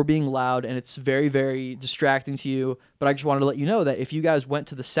that we're being loud and it's very, very distracting to you, but I just wanted to let you know that if you guys went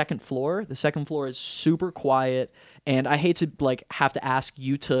to the second floor is super quiet, and I hate to, like, have to ask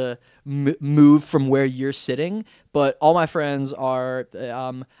you to move from where you're sitting, but all my friends are,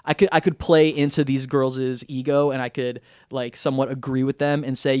 I could play into these girls' ego, and I could, like, somewhat agree with them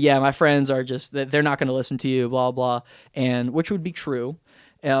and say, yeah, my friends are just, they're not going to listen to you, blah, blah, and which would be true.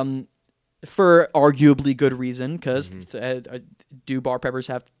 For arguably good reason, because do bar preppers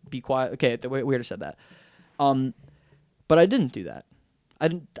have to be quiet? Okay, we already said that. But I didn't do that.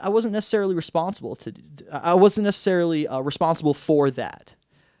 I wasn't necessarily responsible responsible for that.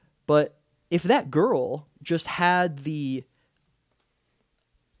 But if that girl just had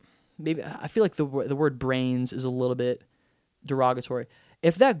maybe I feel like the word brains is a little bit derogatory.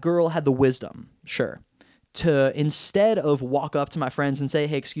 If that girl had the wisdom, sure, to instead of walk up to my friends and say,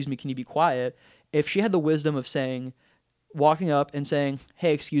 "Hey, excuse me, can you be quiet?" If she had the wisdom of walking up and saying,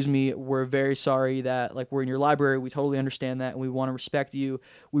 "Hey, excuse me, we're very sorry that like we're in your library. We totally understand that, and we want to respect you.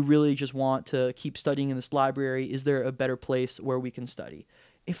 We really just want to keep studying in this library. Is there a better place where we can study?"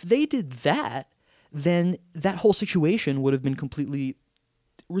 If they did that, then that whole situation would have been completely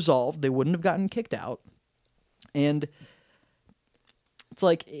resolved. They wouldn't have gotten kicked out. And it's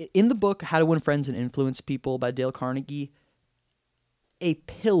like in the book How to Win Friends and Influence People by Dale Carnegie, a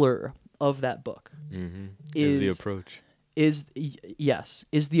pillar of that book is the approach. Is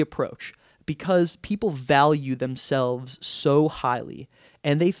the approach, because people value themselves so highly,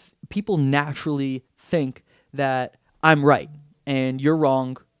 and people naturally think that I'm right and you're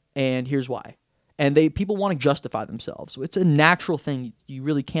wrong and here's why. And people want to justify themselves. So it's a natural thing. You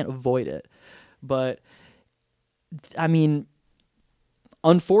really can't avoid it. But I mean,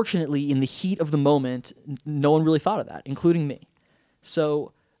 unfortunately, in the heat of the moment, no one really thought of that, including me.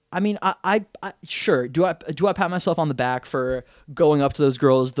 So, I mean, I sure, do I pat myself on the back for going up to those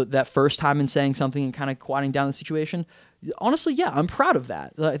girls that first time and saying something and kind of quieting down the situation? Honestly, yeah, I'm proud of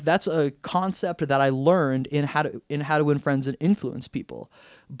that. That's a concept that I learned in How to Win Friends and Influence People.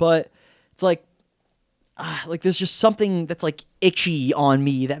 But it's like there's just something that's like itchy on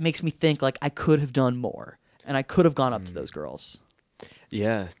me that makes me think like I could have done more and I could have gone up to those girls.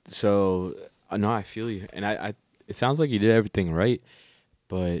 Yeah. So no, I feel you, and I it sounds like you did everything right,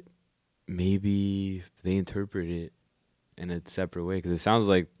 but maybe they interpret it in a separate way, because it sounds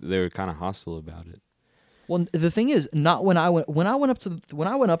like they were kind of hostile about it. Well, the thing is, not when I went up to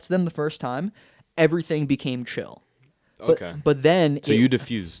them the first time, everything became chill. Okay. But then So you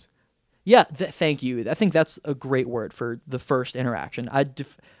diffused. Yeah, thank you. I think that's a great word for the first interaction. I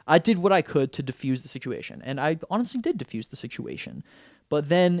did what I could to diffuse the situation, and I honestly did diffuse the situation. But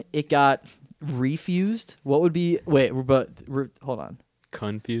then it got refused. What would be hold on.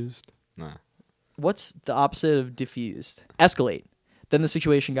 Confused? Nah. What's the opposite of diffused? Escalate. Then the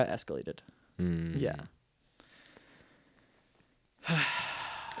situation got escalated. Yeah.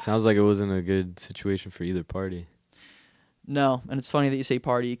 Sounds like it wasn't a good situation for either party. No, and it's funny that you say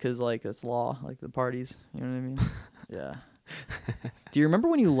party because, like, it's law, like the parties. You know what I mean? Yeah. Do you remember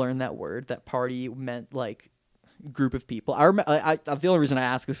when you learned that word, that party meant, like, group of people? I remember. The only reason I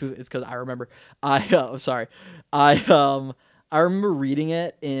ask is because I remember. I remember reading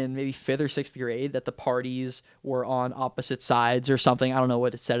it in maybe 5th or 6th grade that the parties were on opposite sides or something. I don't know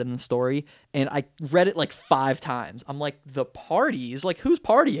what it said in the story. And I read it like 5 times. I'm like, the parties? Like, who's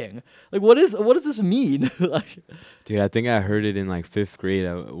partying? Like, what does this mean? Dude, I think I heard it in like 5th grade.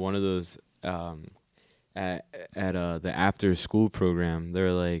 One of those at the after school program.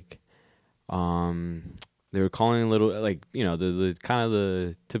 They're like, they were calling little, like, you know, the kind of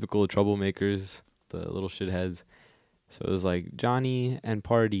the typical troublemakers, the little shitheads. So it was like Johnny and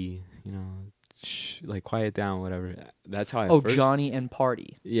party, you know, like quiet down, whatever. That's how I first... Johnny and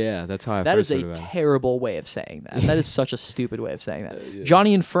party. Yeah, that's how I that first is heard a about terrible way of saying that. That is such a stupid way of saying that. Yeah.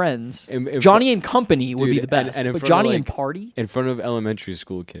 Johnny and friends. Johnny and company would be the best. And but Johnny of, like, and party? in front of elementary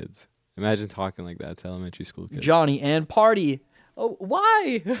school kids. Imagine talking like that to elementary school kids. Johnny and party. Oh,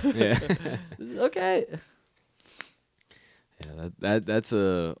 why? Yeah. Okay. Yeah, that's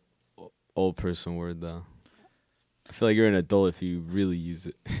a old person word though. I feel like you're an adult if you really use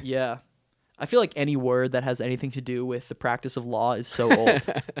it. Yeah. I feel like any word that has anything to do with the practice of law is so old.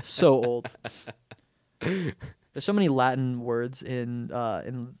 So old. There's so many Latin words in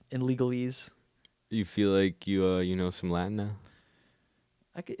legalese. You feel like you know some Latin now?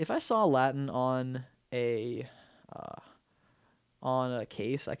 If I saw Latin on a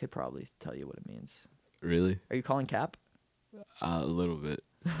case, I could probably tell you what it means. Really? Are you calling cap? A little bit.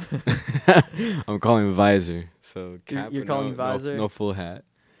 I'm calling visor. So cap. You're calling visor? No full hat.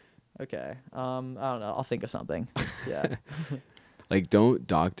 Okay. I don't know. I'll think of something. Yeah. Like, don't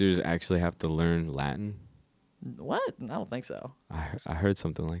doctors actually have to learn Latin? What? I don't think so. I heard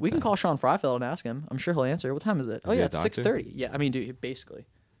something like that. We can call Sean Freifeld and ask him. I'm sure he'll answer. What time is it? Oh, yeah, it's 6:30. Yeah, I mean, dude, basically.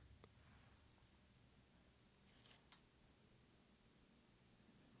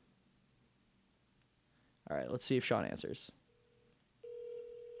 All right, let's see if Sean answers.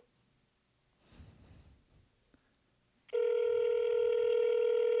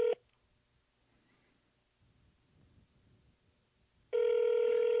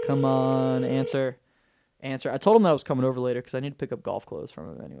 Come on, answer. I told him that I was coming over later because I need to pick up golf clothes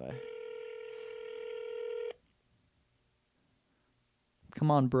from him anyway. Come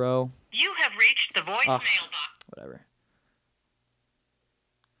on, bro. You have reached the Whatever.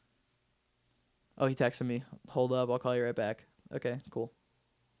 Oh, he texted me. Hold up, I'll call you right back. Okay, cool.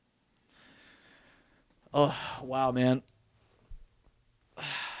 Oh, wow, man.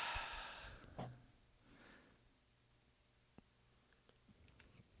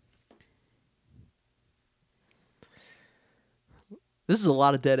 This is a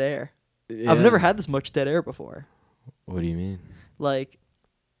lot of dead air. Yeah. I've never had this much dead air before. What do you mean? Like,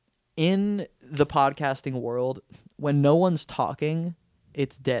 in the podcasting world, when no one's talking,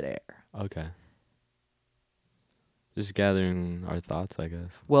 it's dead air. Okay. Just gathering our thoughts, I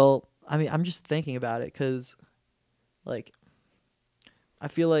guess. Well, I mean, I'm just thinking about it because, like, I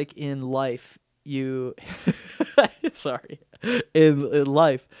feel like in life, sorry, in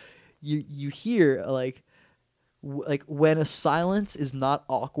life, you hear like when a silence is not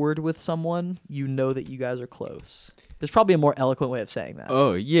awkward with someone, you know that you guys are close. There's probably a more eloquent way of saying that.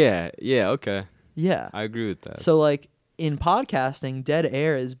 Oh, yeah. Yeah, okay. Yeah. I agree with that. So, like, in podcasting, dead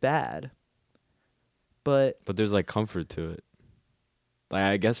air is bad. But there's like comfort to it. Like,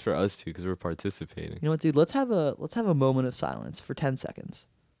 I guess for us too, because we're participating. you know what, dude? Let's have a moment of silence for 10 seconds.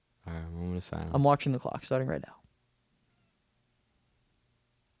 All right, moment of silence. I'm watching the clock, starting right now.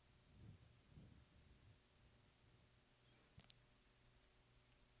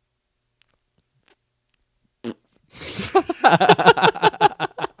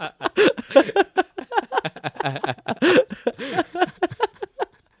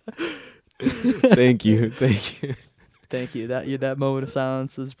 Thank you. Thank you. Thank you. That moment of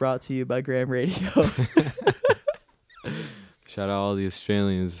silence is brought to you by Graham Radio. Shout out all the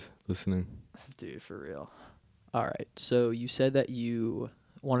Australians listening. Dude, for real. All right. So you said that you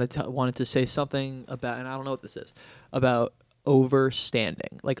wanted to say something about, and I don't know what this is, about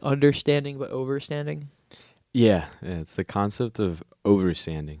overstanding, like understanding but overstanding. Yeah, it's the concept of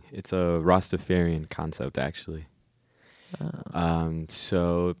overstanding. It's a Rastafarian concept, actually.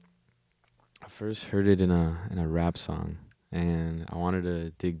 So I first heard it in a rap song, and I wanted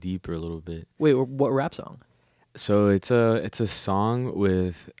to dig deeper a little bit. Wait, what rap song? So it's a song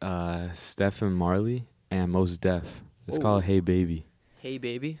with Stephen Marley and Mos Def. It's called Hey Baby. Hey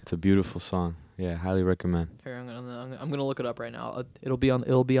Baby. It's a beautiful song. Yeah, highly recommend. Here, I'm gonna look it up right now. It'll be on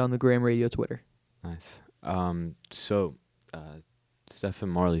the Graham Radio Twitter. Nice. So Stephen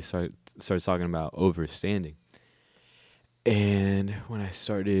Marley starts talking about overstanding. And when I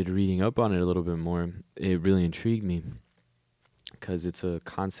started reading up on it a little bit more, it really intrigued me because it's a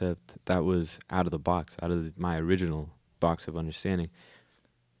concept that was out of the box, out of my original box of understanding,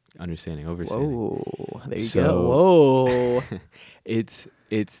 overstanding. Whoa, there you So, go. Whoa. It's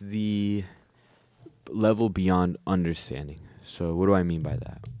the level beyond understanding. So what do I mean by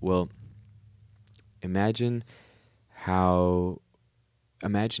that? Well, imagine how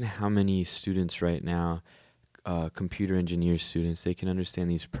many students right now, computer engineer students, they can understand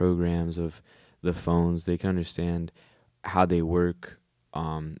these programs of the phones. They can understand how they work,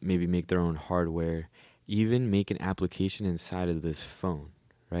 maybe make their own hardware, even make an application inside of this phone,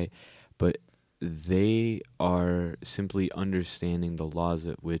 right? But they are simply understanding the laws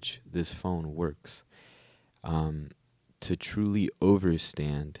at which this phone works. To truly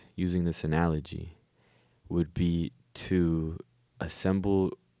overstand, using this analogy, would be to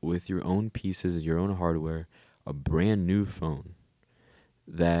assemble with your own pieces, your own hardware, a brand new phone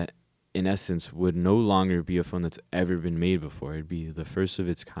that, in essence, would no longer be a phone that's ever been made before. It'd be the first of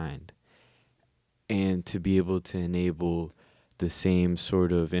its kind. And to be able to enable the same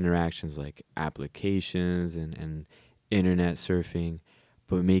sort of interactions like applications and internet surfing,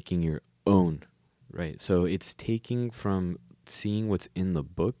 but making your own, right? So it's taking from seeing what's in the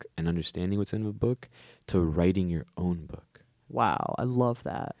book and understanding what's in the book to writing your own book. Wow, I love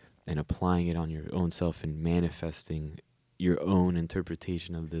that. And applying it on your own self and manifesting your own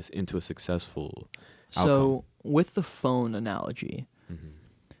interpretation of this into a successful outcome. So with the phone analogy,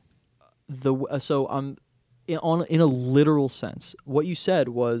 in a literal sense, what you said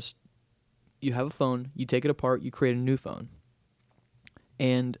was, you have a phone, you take it apart, you create a new phone.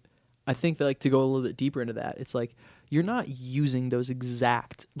 And I think that, like, to go a little bit deeper into that, it's like you're not using those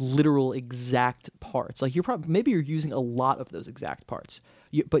literal exact parts. Like, maybe you're using a lot of those exact parts,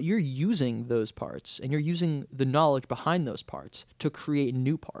 but you're using those parts and you're using the knowledge behind those parts to create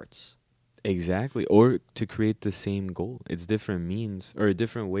new parts. Exactly. Or to create the same goal. It's different means, or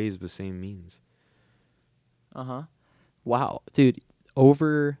different ways, but same means. Wow, dude,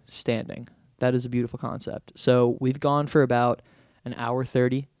 overstanding. That is a beautiful concept. So we've gone for about an hour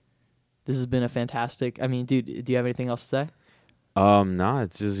 30. This has been a fantastic. I mean, dude, do you have anything else to say? Nah,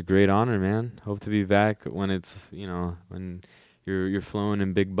 it's just a great honor, man. Hope to be back when it's, when you're flowing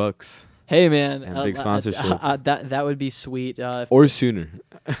in big bucks. Hey man, And big sponsorship. That would be sweet. Or sooner.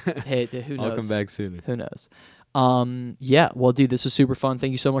 Hey, who knows? I'll come back sooner. Who knows? Yeah. Well, dude, this was super fun.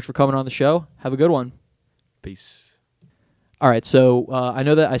 Thank you so much for coming on the show. Have a good one. Peace. All right. So I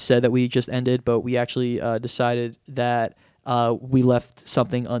know that I said that we just ended, but we actually decided that we left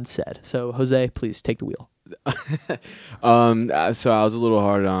something unsaid. So Jose, please take the wheel. So I was a little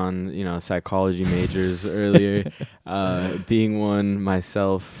hard on, psychology majors earlier. Being one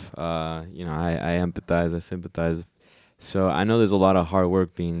myself, I empathize, I sympathize. So I know there's a lot of hard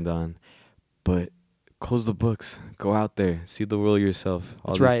work being done, but close the books. Go out there, see the world yourself.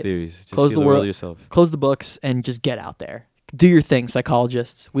 All That's these right. theories. Just Close see the the world world- yourself. Close the books and just get out there. Do your thing,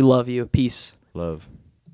 psychologists. We love you. Peace. Love.